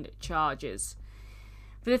 joined charges.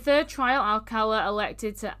 For the 3rd trial, Alcala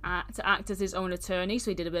elected to act as his own attorney, so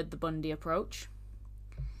he did a bit of the Bundy approach.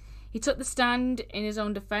 He took the stand in his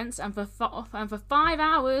own defense and for 5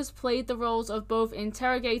 hours played the roles of both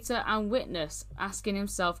interrogator and witness, asking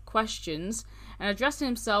himself questions and addressing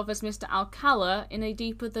himself as Mr. Alcala in a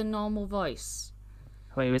deeper than normal voice.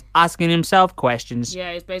 Well, he was asking himself questions.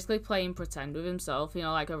 Yeah, he's basically playing pretend with himself. He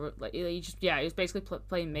was basically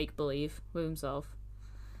playing make believe with himself.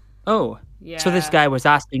 Oh, yeah. So this guy was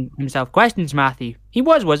asking himself questions, Matthew. He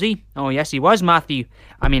was he? Oh, yes, he was, Matthew.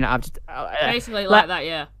 I mean, I've just basically like that,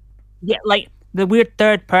 yeah. Yeah, like the weird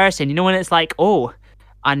third person. When it's like, oh,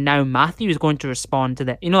 and now Matthew is going to respond to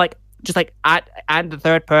that. Like just like at the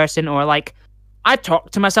third person, or like I talk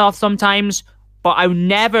to myself sometimes, but I would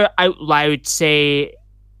never out loud say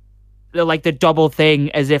the double thing,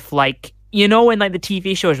 as if like in like the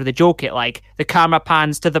TV shows where they joke it, like the camera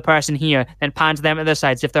pans to the person here, then pans to them at the other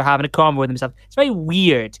side as if they're having a convo with themselves. It's very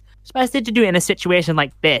weird, especially to do it in a situation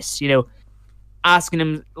like this. Asking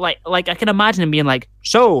him like I can imagine him being like,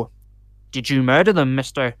 "So, did you murder them,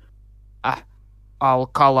 Mr.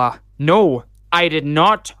 Alcala?" "No, I did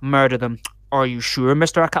not murder them." "Are you sure,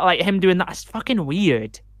 Mr. Alcala?" Like him doing that is fucking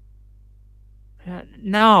weird.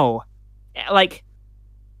 No, like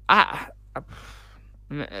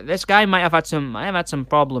this guy might have had some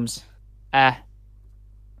problems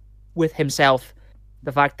with himself.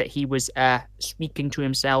 The fact that he was speaking to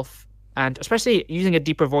himself, and especially using a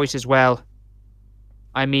deeper voice as well.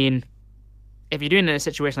 I mean, if you're doing it in a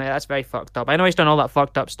situation like that, that's very fucked up. I know he's done all that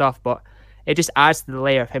fucked up stuff, but it just adds to the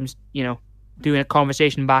layer of him, doing a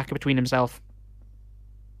conversation back between himself.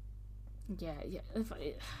 Yeah.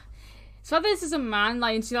 So this is a man,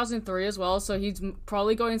 like, in 2003 as well, so he's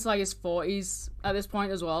probably going into, like, his 40s at this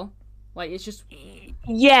point as well. Like, it's just...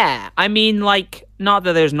 Yeah, I mean, like, not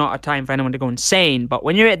that there's not a time for anyone to go insane, but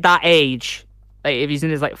when you're at that age, like, if he's in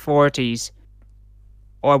his, like, 40s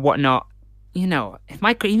or whatnot, if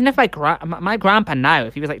my grandpa now,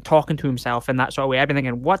 if he was like talking to himself in that sort of way, I'd be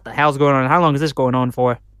thinking, what the hell's going on? How long is this going on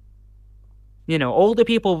for? Older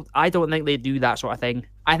people, I don't think they do that sort of thing.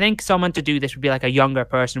 I think someone to do this would be like a younger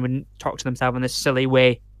person, wouldn't talk to themselves in this silly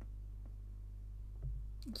way.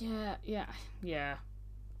 Yeah.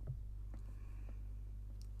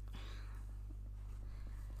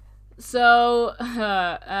 So,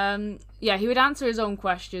 he would answer his own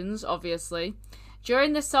questions, obviously.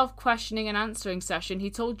 During this self-questioning and answering session,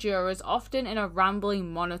 he told jurors, often in a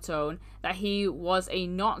rambling monotone, that he was a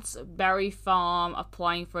Knott's Berry Farm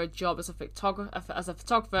applying for a job as a photographer.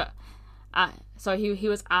 He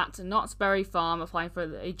was at Knott's Berry Farm applying for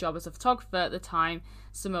a job as a photographer at the time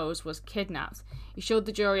Samoes was kidnapped. He showed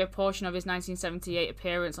the jury a portion of his 1978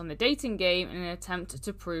 appearance on the dating game in an attempt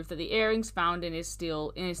to prove that the earrings found in his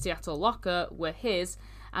Seattle locker were his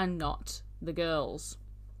and not the girl's.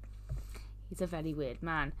 He's a very weird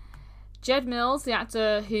man. Jed Mills, the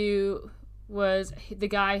actor who was the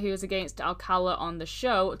guy who was against Alcala on the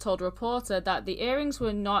show, told a reporter that the earrings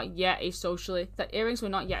were not yet a socially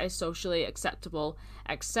acceptable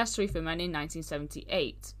accessory for men in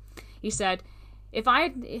 1978. He said,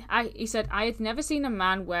 He said, I had never seen a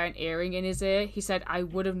man wear an earring in his ear. He said, I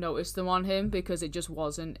would have noticed them on him because it just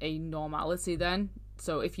wasn't a normality then.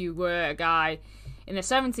 So if you were a guy in the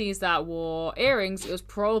 70s that wore earrings, it was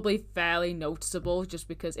probably fairly noticeable just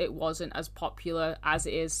because it wasn't as popular as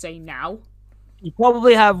it is, say, now. You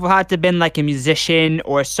probably have had to been like a musician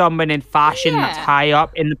or someone in fashion that's high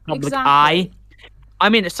up in the public eye. I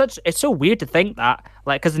mean, it's so weird to think that,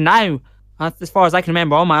 like, because now, as far as I can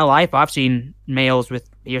remember, all my life, I've seen males with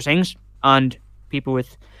piercings and people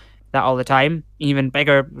with that all the time, even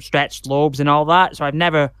bigger stretched lobes and all that. So I've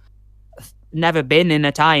never been in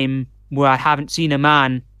a time where I haven't seen a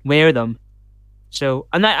man wear them. So,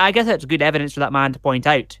 and that, I guess that's good evidence for that man to point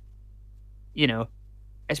out, you know,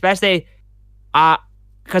 especially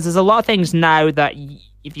because there's a lot of things now that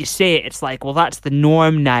if you say it, it's like, well, that's the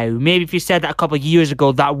norm now. Maybe if you said that a couple of years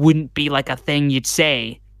ago, that wouldn't be like a thing you'd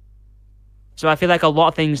say. So I feel like a lot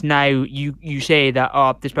of things now, you say that,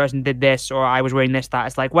 oh, this person did this, or I was wearing this, that.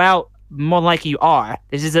 It's like, well, more likely you are.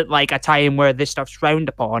 This isn't like a time where this stuff's frowned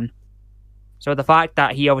upon. So the fact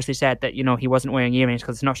that he obviously said that, you know, he wasn't wearing earrings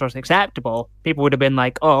because it's not socially acceptable, people would have been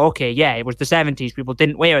like, oh, okay, yeah, it was the 70s. People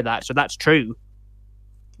didn't wear that, so that's true.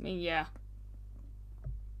 I mean, yeah.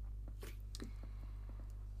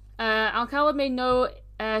 Alcala made no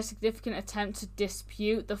significant attempt to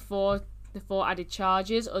dispute the four added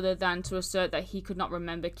charges other than to assert that he could not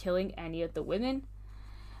remember killing any of the women.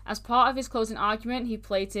 As part of his closing argument, he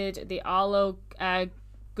plated the Arlo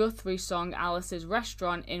Guthrie song Alice's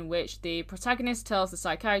Restaurant, in which the protagonist tells the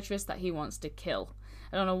psychiatrist that he wants to kill.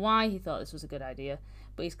 I don't know why he thought this was a good idea,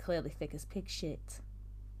 but he's clearly thick as pig shit.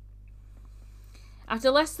 After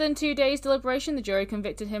less than 2 days' deliberation, the jury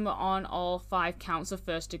convicted him on all 5 counts of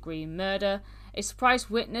first-degree murder. A surprise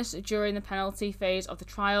witness during the penalty phase of the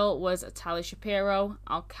trial was Tali Shapiro,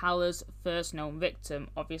 Alcala's first known victim.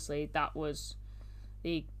 Obviously, that was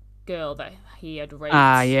the girl that he had raped.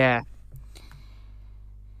 Yeah.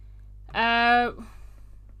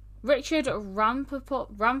 Richard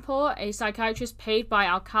Ramport, a psychiatrist paid by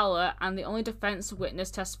Alcala, and the only defense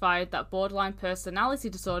witness, testified that borderline personality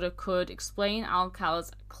disorder could explain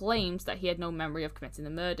Alcala's claims that he had no memory of committing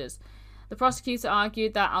the murders. The prosecutor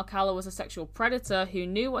argued that Alcala was a sexual predator who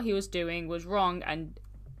knew what he was doing was wrong and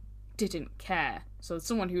didn't care. So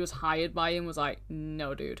someone who was hired by him was like,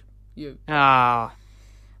 no, dude. You. In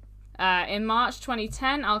March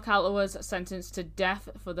 2010, Alcala was sentenced to death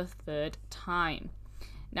for the 3rd time.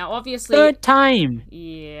 Now, obviously... 3rd time?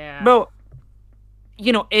 Yeah. Bro,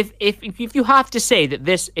 you know, if you have to say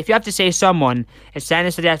that if you have to say someone is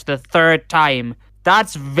sentenced to death the 3rd time,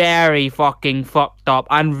 that's very fucking fucked up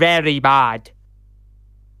and very bad.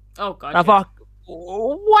 Oh, God.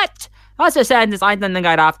 What? That's a sentence I don't think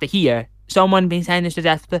I'd have to hear. Someone being sentenced to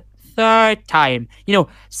death the 3rd time. You know,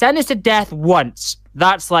 sentenced to death once,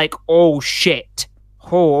 that's like, oh shit.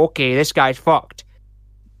 Oh, okay, this guy's fucked.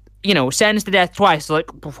 You know, sentenced to death twice, like,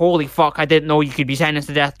 holy fuck, I didn't know you could be sentenced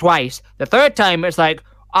to death twice. The 3rd time, it's like,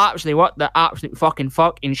 actually, what the absolute fucking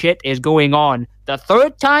shit is going on? The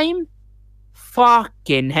 3rd time?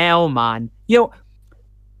 Fucking hell, man. You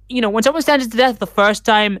know, when someone's sentenced to death the 1st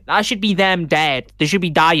time, that should be them dead. They should be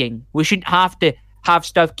dying. We shouldn't have to have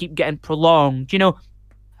stuff keep getting prolonged. You know,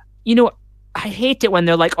 I hate it when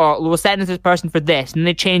they're like, oh, we'll sentence this person for this, and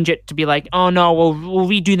they change it to be like, oh no, we'll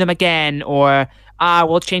redo them again, or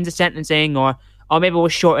we'll change the sentencing, or maybe we'll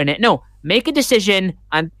shorten it. No, make a decision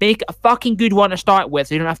and make a fucking good one to start with,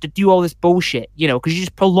 so you don't have to do all this bullshit, you know, because you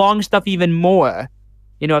just prolong stuff even more.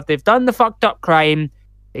 You know, if they've done the fucked up crime,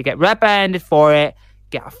 they get reprehended for it,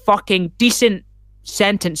 get a fucking decent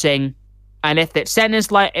sentencing, and if it's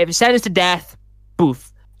sentenced to death,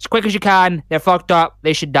 poof, as quick as you can, they're fucked up,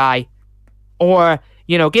 they should die. Or,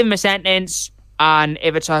 you know, give them a sentence, and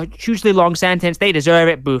if it's a hugely long sentence, they deserve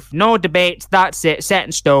it, boof. No debates, that's it, set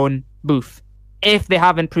in stone, boof. If they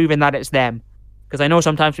haven't proven that it's them. Because I know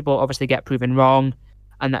sometimes people obviously get proven wrong,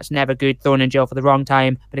 and that's never good, thrown in jail for the wrong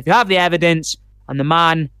time. But if you have the evidence, and the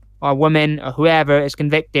man, or woman, or whoever is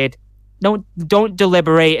convicted, don't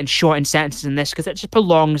deliberate and shorten sentences in this, because it just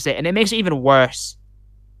prolongs it, and it makes it even worse.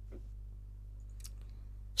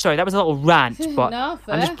 Sorry, that was a little rant, but No,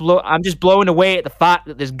 I'm just blown away at the fact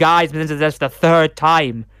that this guy's been sentenced to death for the 3rd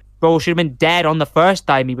time. Bro should have been dead on the 1st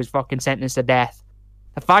time he was fucking sentenced to death.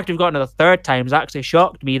 The fact we've gotten to the 3rd time has actually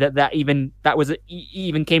shocked me that even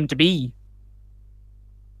came to be.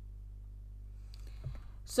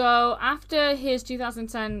 So, after his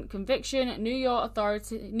 2010 conviction, New York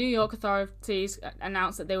authorities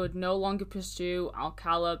announced that they would no longer pursue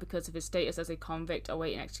Alcala because of his status as a convict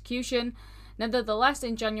awaiting execution. Nevertheless,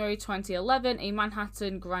 in January 2011, a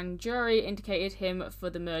Manhattan grand jury indicated him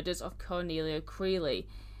for the murders of Cornelia Creeley,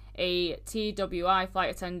 a TWI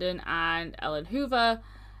flight attendant, and Ellen Hoover.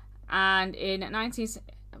 And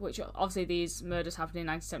which obviously these murders happened in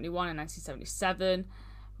 1971 and 1977,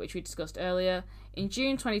 which we discussed earlier. In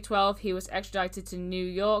June 2012, he was extradited to New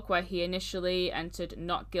York, where he initially entered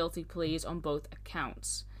not guilty pleas on both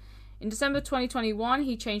accounts. In December 2021,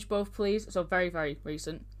 he changed both pleas, so very, very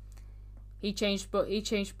recent. He changed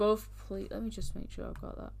both pleas. Let me just make sure I've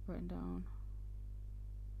got that written down.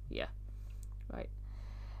 Yeah, right.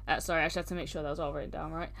 Sorry, I just had to make sure that was all written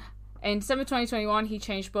down, right? In December 2021, he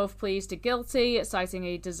changed both pleas to guilty, citing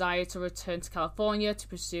a desire to return to California to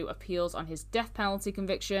pursue appeals on his death penalty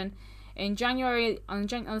conviction. On the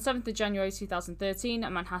 7th of January 2013, a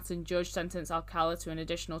Manhattan judge sentenced Alcala to an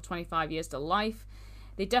additional 25 years to life.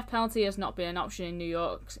 The death penalty has not been an option in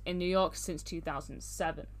New York since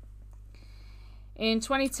 2007. In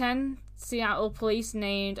 2010, Seattle police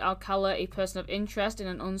named Alcala a person of interest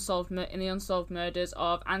in the unsolved murders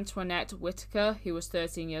of Antoinette Whitaker, who was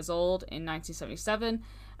 13 years old, in 1977,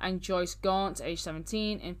 and Joyce Gaunt, aged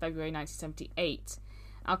 17, in February 1978.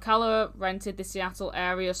 Alcala rented the Seattle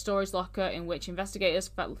area storage locker in which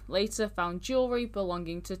investigators later found jewelry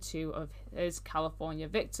belonging to two of his California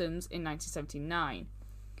victims in 1979.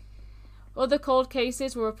 Other cold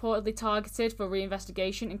cases were reportedly targeted for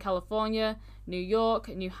reinvestigation in California, New York,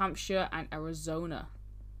 New Hampshire, and Arizona.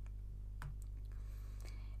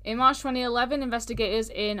 In March 2011, investigators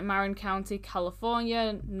in Marin County,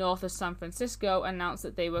 California, north of San Francisco, announced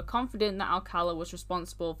that they were confident that Alcala was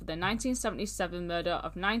responsible for the 1977 murder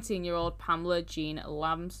of 19-year-old Pamela Jean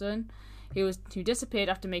Lamson, who disappeared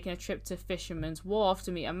after making a trip to Fisherman's Wharf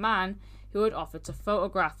to meet a man who had offered to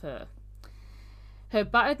photograph her. Her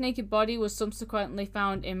battered naked body was subsequently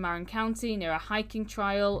found in Marin County near a hiking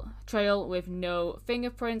trail with no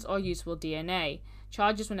fingerprints or usable DNA.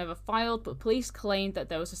 Charges were never filed, but police claimed that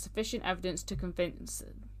there was sufficient evidence to convince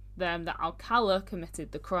them that Alcala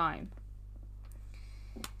committed the crime.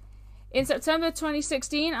 In September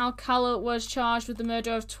 2016, Alcala was charged with the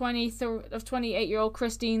murder of 28-year-old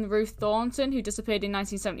Christine Ruth Thornton, who disappeared in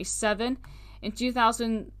 1977. In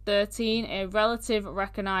 2013, a relative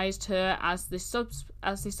recognized her as the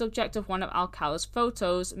subject of one of Alcala's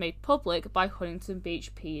photos made public by Huntington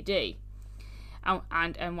Beach PD and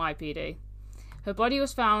NYPD. Her body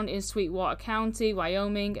was found in Sweetwater County,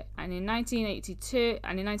 Wyoming, Her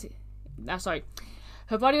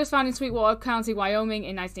body was found in Sweetwater County, Wyoming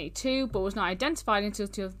in 1982, but was not identified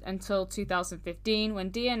until 2015,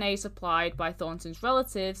 when DNA supplied by Thornton's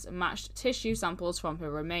relatives matched tissue samples from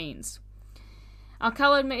her remains.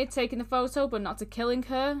 Alcala admitted taking the photo, but not to killing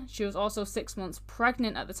her. She was also 6 months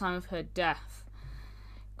pregnant at the time of her death.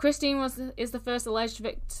 Christine is the first alleged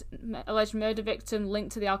murder victim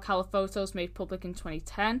linked to the Alcala photos made public in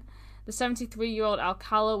 2010. The 73-year-old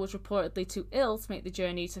Alcala was reportedly too ill to make the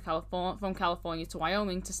journey to from California to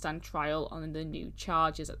Wyoming to stand trial on the new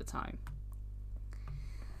charges at the time.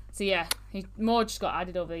 So yeah, more just got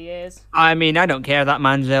added over the years. I mean, I don't care, that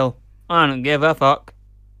man's ill. I don't give a fuck.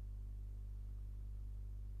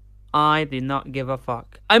 I do not give a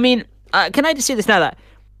fuck. I mean, can I just say this now, that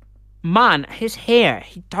man, his hair,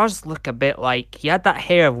 he does look a bit like, he had that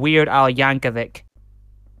hair of Weird Al Yankovic.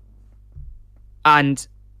 And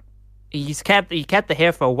he kept the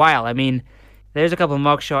hair for a while. I mean, there's a couple of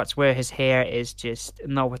mugshots where his hair is just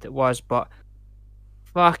not what it was, but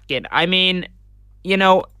fucking, I mean, you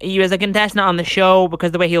know, he was a contestant on the show because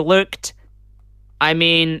of the way he looked. I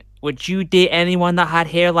mean, would you date anyone that had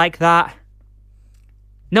hair like that?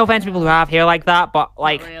 No offense to people who have hair like that, but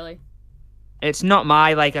like, not really. It's not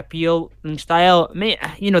my like appeal and style. I mean,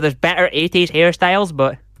 you know, there's better 80s hairstyles,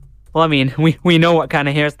 but well, I mean, we know what kind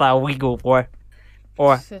of hairstyle we go for,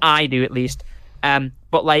 or I do at least.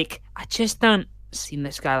 But like, I just don't seem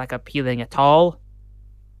this guy like appealing at all.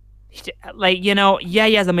 Like, you know, yeah,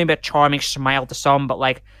 he has maybe a charming smile to some, but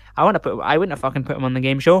like, I wouldn't have fucking put him on the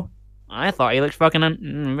game show. I thought he looked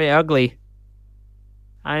fucking very ugly.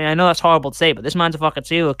 I know that's horrible to say, but this man's a fucking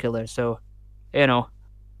serial killer, so, you know,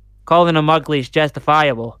 calling him ugly is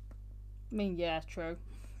justifiable. I mean, yeah, true.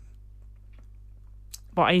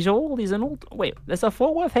 But he's old, wait, there's a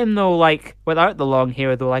photo of him, though, like, without the long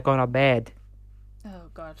hair, though, like, on a bed. Oh,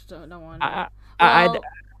 God, don't want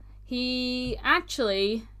he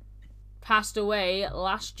actually passed away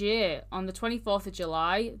last year on the 24th of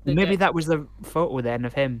July. Maybe that was the photo, then,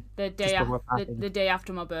 of him. The day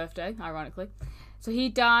after my birthday, ironically. So he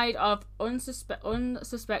died of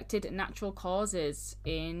unsuspected natural causes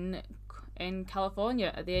in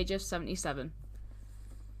California at the age of 77.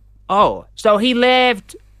 Oh, so he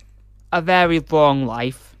lived a very long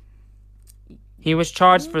life. He was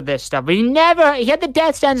charged for this stuff, but he had the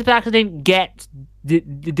death sentence, but actually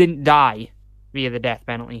didn't die via the death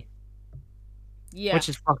penalty. Yeah. Which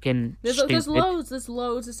is fucking stupid. There's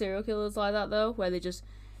loads of serial killers like that, though, where they just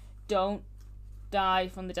don't die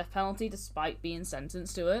from the death penalty despite being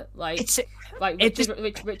sentenced to it.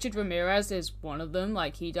 Richard Ramirez is one of them.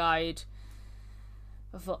 Like, he died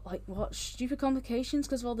of, like, what, stupid complications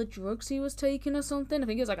because of all the drugs he was taking or something. I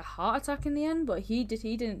think it was like a heart attack in the end, but he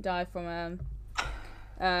didn't die from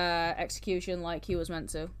execution like he was meant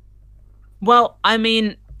to. Well, I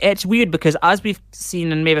mean, it's weird because as we've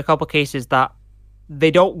seen in maybe a couple of cases that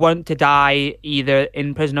they don't want to die either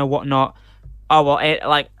in prison or whatnot,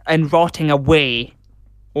 and rotting away,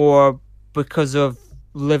 or because of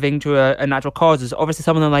living to a natural causes. Obviously,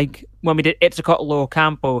 some of them, like when we did Itzcoatl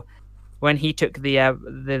Campo, when he took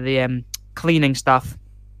the cleaning stuff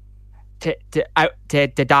to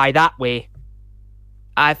die that way.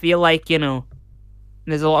 I feel like, you know,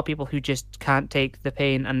 there's a lot of people who just can't take the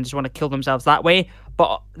pain and just want to kill themselves that way.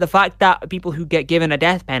 But the fact that people who get given a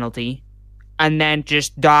death penalty and then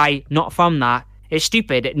just die not from that is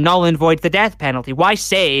stupid. It null and voids the death penalty. Why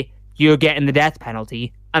say you're getting the death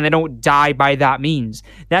penalty and they don't die by that means?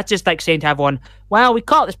 That's just like saying to everyone, well, we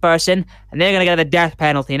caught this person and they're going to get the death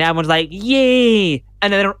penalty. And everyone's like, yay!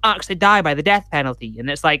 And then they don't actually die by the death penalty. And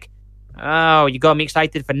it's like, oh, you got me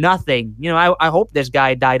excited for nothing. You know, I hope this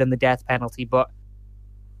guy died on the death penalty, but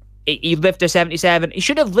he lived to 77. He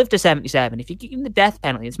should have lived to 77. If you give him the death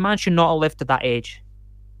penalty, this man should not have lived to that age.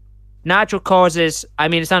 Natural causes, I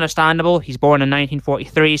mean, it's understandable. He's born in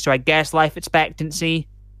 1943, so I guess life expectancy.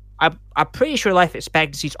 I'm pretty sure life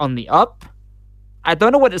expectancy's on the up. I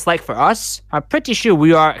don't know what it's like for us. I'm pretty sure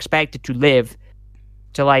we are expected to live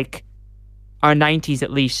to, like, our 90s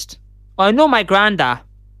at least. Well, I know my granddad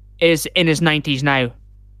is in his 90s now,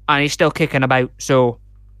 and he's still kicking about, so...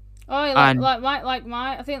 Oh, yeah,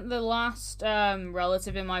 I think the last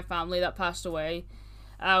relative in my family that passed away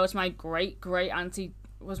was my great auntie.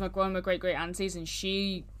 Was one of my great aunties, and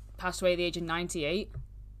she passed away at the age of 98.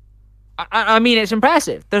 I mean, it's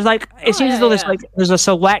impressive. There's it seems as though there's a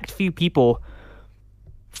select few people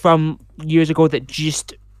from years ago that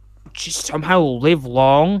just somehow live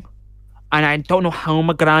long, and I don't know how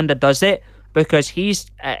my granddad does it, because he's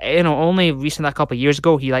only recently a couple of years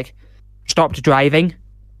ago he stopped driving.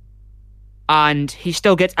 And he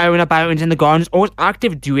still gets out and about and is in the gardens, always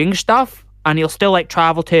active doing stuff. And he'll still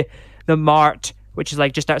travel to the mart, which is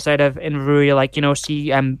just outside of Inverurie,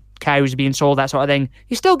 see cows being sold, that sort of thing.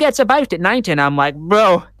 He still gets about at 90, and I'm like,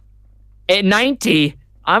 bro, at 90,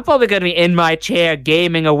 I'm probably going to be in my chair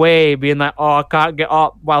gaming away, being like, oh, I can't get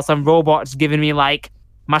up, while some robot's giving me my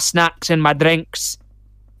snacks and my drinks,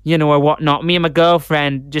 or whatnot. Me and my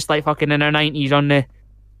girlfriend just fucking in our 90s on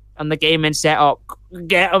the gaming setup.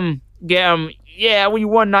 Get him. Yeah, we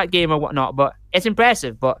won that game or whatnot, but it's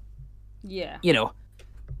impressive. But yeah,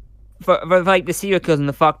 for the serial killers and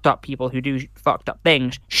the fucked up people who do fucked up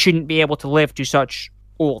things shouldn't be able to live to such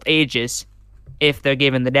old ages if they're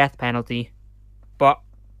given the death penalty. But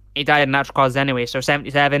he died of natural causes anyway, so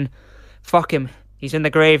 77, fuck him. He's in the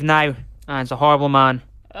grave now, and he's a horrible man.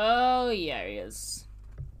 Oh yeah, he is.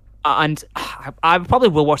 And I probably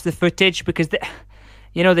will watch the footage, because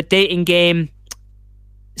the dating game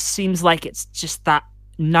seems like it's just that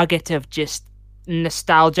nugget of just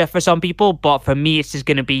nostalgia for some people, but for me it's just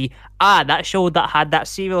gonna be that show that had that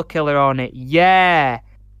serial killer on it, yeah,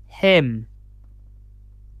 him,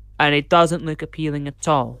 and it doesn't look appealing at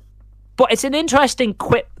all. But it's an interesting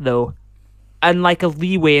quip though, and a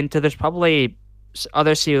leeway into there's probably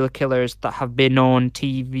other serial killers that have been on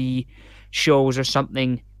TV shows or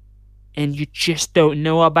something and you just don't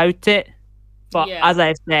know about it. But as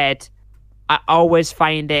I've said, I always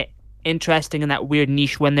find it interesting in that weird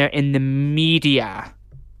niche when they're in the media.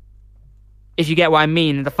 If you get what I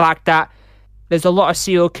mean. The fact that there's a lot of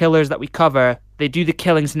serial killers that we cover, they do the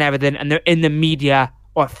killings and everything, and they're in the media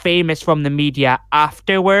or famous from the media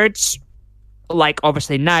afterwards.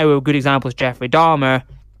 Obviously now, a good example is Jeffrey Dahmer, a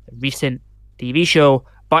recent TV show.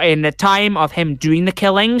 But in the time of him doing the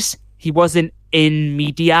killings, he wasn't in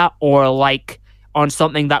media or on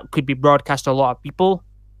something that could be broadcast to a lot of people.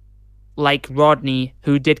 Like Rodney,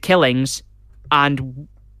 who did killings and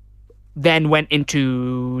then went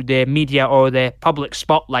into the media or the public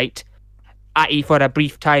spotlight for a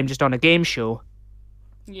brief time just on a game show.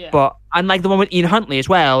 Yeah. But unlike the one with Ian Huntley as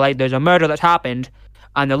well, there's a murder that's happened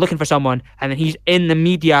and they're looking for someone and then he's in the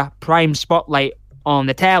media prime spotlight on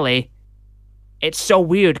the telly. It's so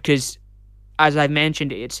weird because, as I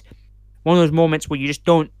mentioned, it's one of those moments where you just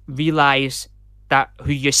don't realise that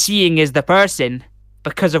who you're seeing is the person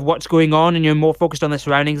because of what's going on, and you're more focused on the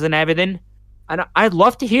surroundings and everything. And I'd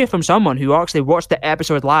love to hear from someone who actually watched the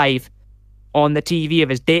episode live on the TV of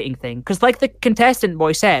his dating thing. Because like the contestant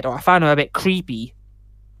boy said, I found him a bit creepy.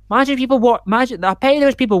 Imagine I bet there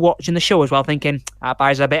was people watching the show as well thinking, that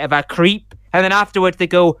guy's a bit of a creep. And then afterwards they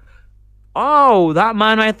go, oh, that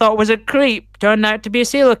man I thought was a creep turned out to be a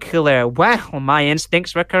serial killer. Well, my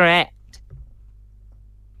instincts were correct.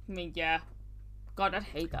 I mean, yeah. God, I'd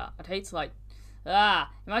hate that. I'd hate to, like,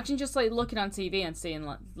 imagine just, like, looking on TV and seeing,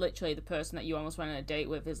 like, literally the person that you almost went on a date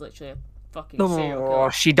with is literally a fucking serial killer. Oh,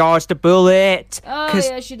 she dodged a bullet. Oh,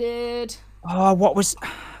 yeah, she did. Oh, what was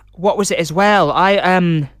it as well?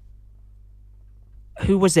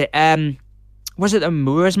 Who was it? Was it the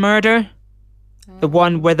Moors murder? The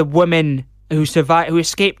one where the woman who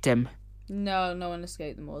escaped him? No one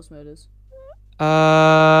escaped the Moors murders.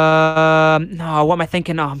 No, what am I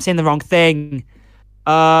thinking? Oh, I'm saying the wrong thing.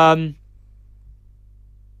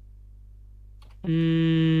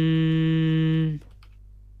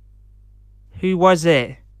 Who was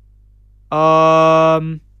it?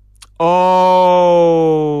 Oh.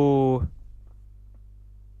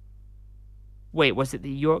 Wait, was it the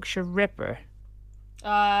Yorkshire Ripper?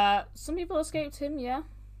 Some people escaped him, yeah.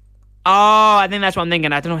 Oh, I think that's what I'm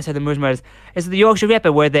thinking. I don't know if I said the Moors murders. Is it the Yorkshire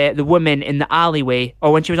Ripper where the woman in the alleyway,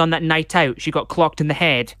 or when she was on that night out, she got clocked in the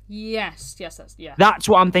head? Yes, yeah. That's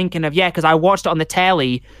what I'm thinking of, yeah, because I watched it on the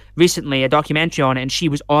telly recently, a documentary on it, and she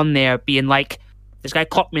was on there being like, this guy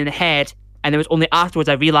clocked me in the head, and it was only afterwards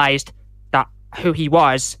I realised that who he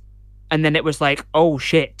was, and then it was like, oh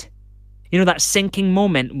shit. You know, that sinking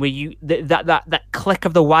moment where that click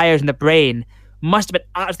of the wires in the brain must have been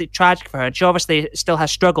absolutely tragic for her. And she obviously still has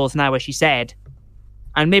struggles now, as she said.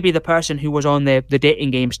 And maybe the person who was on the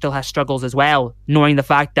dating game still has struggles as well, knowing the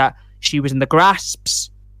fact that she was in the grasps.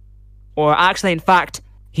 Or actually, in fact,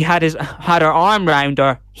 he had her arm round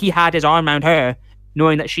her. He had his arm round her,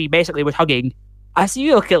 knowing that she basically was hugging a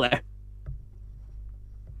serial killer.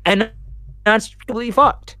 And that's completely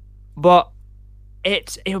fucked. But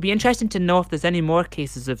it'll be interesting to know if there's any more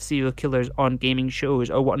cases of serial killers on gaming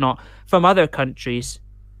shows or whatnot from other countries,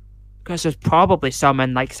 because there's probably some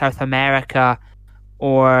in like South America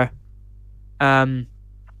or I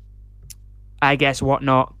guess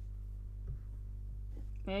whatnot.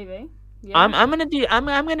 Maybe. Yeah. I'm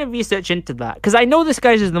gonna research into that, because I know this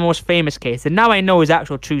guy's is the most famous case, and now I know his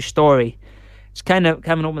actual true story. It's kind of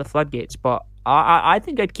coming open the floodgates, but I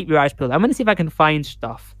think I'd keep your eyes peeled. I'm gonna see if I can find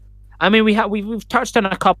stuff. I mean, we've touched on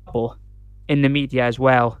a couple in the media as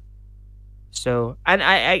well. So, and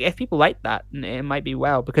I if people like that, it might be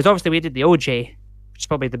well, because obviously we did the OJ, which is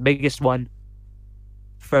probably the biggest one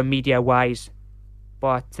for media wise.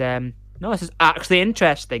 But no, this is actually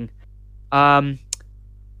interesting. Note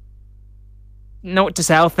to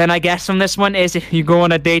self, then, I guess, from this one is, if you go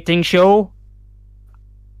on a dating show,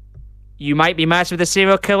 you might be matched with a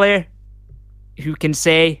serial killer who can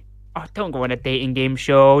say, oh, don't go on a dating game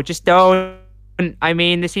show. Just don't. I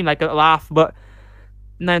mean, they seem like a laugh, but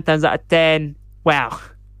 9 times out of 10, well,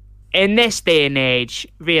 in this day and age,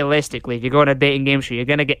 realistically, if you go on a dating game show, you're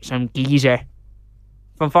going to get some geezer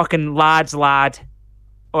from fucking lad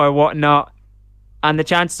or whatnot. And the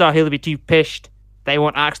chances are he'll be too pissed they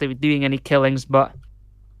won't actually be doing any killings, but...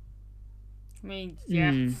 I mean,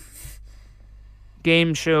 yeah.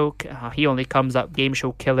 Game show... he only comes up, game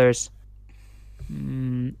show killers.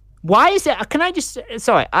 Why is it? Can I just...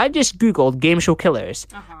 Sorry, I just Googled game show killers.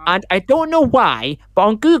 And I don't know why, but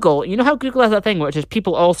on Google, you know how Google has that thing which is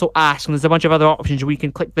people also ask, and there's a bunch of other options where you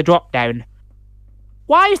can click the drop down.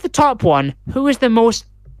 Why is the top one, who is the most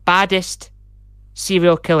baddest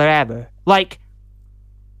serial killer ever? Like,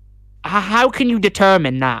 how can you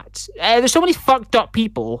determine that? There's so many fucked up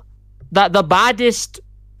people that the baddest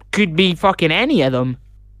could be fucking any of them.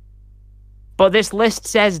 But this list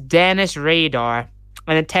says Dennis Rader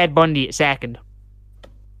and then Ted Bundy at second.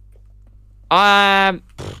 You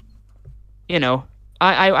know,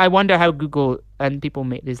 I wonder how Google and people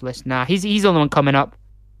make these lists. Nah, he's the only one coming up.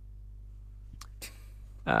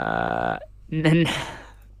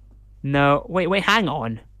 No, wait, hang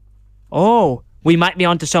on. Oh, we might be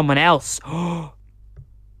onto someone else. Oh,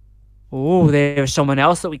 there's someone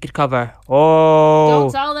else that we could cover. Oh.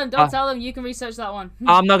 Don't tell them. You can research that one.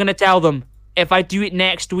 I'm not going to tell them. If I do it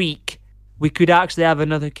next week, we could actually have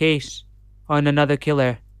another case on another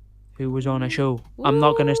killer who was on a show. Ooh. I'm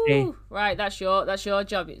not going to say. Right, that's your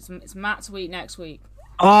job. It's Matt's week next week.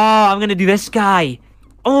 Oh, I'm going to do this guy.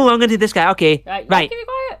 Okay. Right. Keep it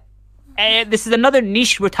quiet. This is another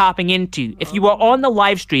niche we're tapping into. If you were on the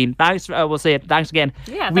live stream, thanks. We'll say it. Thanks again.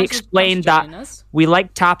 Yeah, we explained that we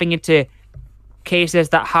like tapping into cases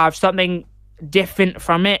that have something different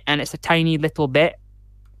from it, and it's a tiny little bit.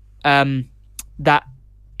 That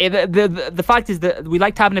the fact is that we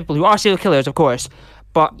like having people who are serial killers, of course,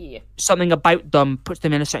 but something about them puts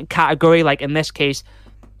them in a certain category. Like in this case,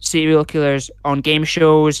 serial killers on game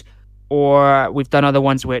shows, or we've done other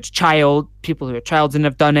ones where it's people who are childs and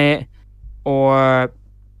have done it, or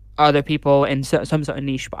other people in some sort of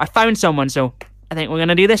niche. But I found someone, so I think we're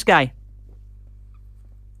gonna do this guy.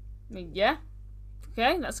 Yeah.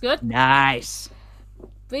 Okay, that's good. Nice.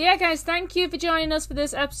 But yeah, guys, thank you for joining us for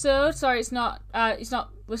this episode. Sorry, it's not.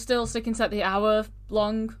 We're still sticking to the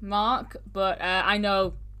hour-long mark, but I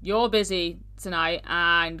know you're busy tonight,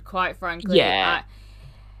 and quite frankly,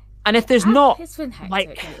 and if there's not, it's been hectic,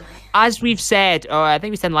 like, as we've said, or I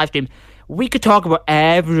think we said in the live stream, we could talk about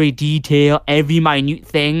every detail, every minute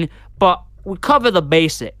thing, but we cover the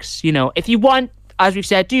basics. You know, if you want, as we've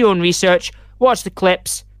said, do your own research, watch the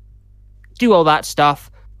clips, do all that stuff.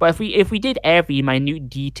 But if we did every minute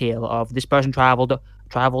detail of this person traveled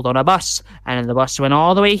on a bus, and the bus went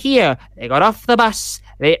all the way here, they got off the bus,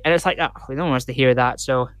 and it's like, we don't want us to hear that.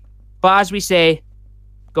 So, but as we say,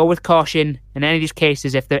 go with caution in any of these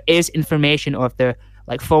cases. If there is information, or if there are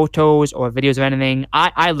like photos or videos or anything,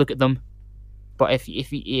 I look at them. But if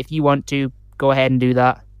you want to, go ahead and do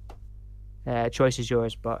that. Choice is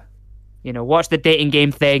yours. But you know, watch the dating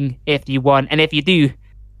game thing if you want, and if you do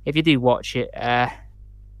watch it,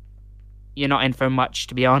 you're not in for much,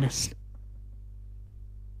 to be honest.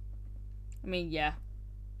 I mean, yeah.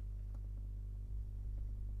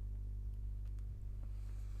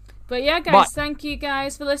 But yeah, guys, thank you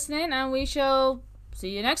guys for listening, and we shall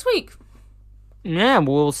see you next week. Yeah,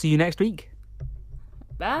 we'll see you next week.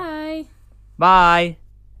 Bye. Bye.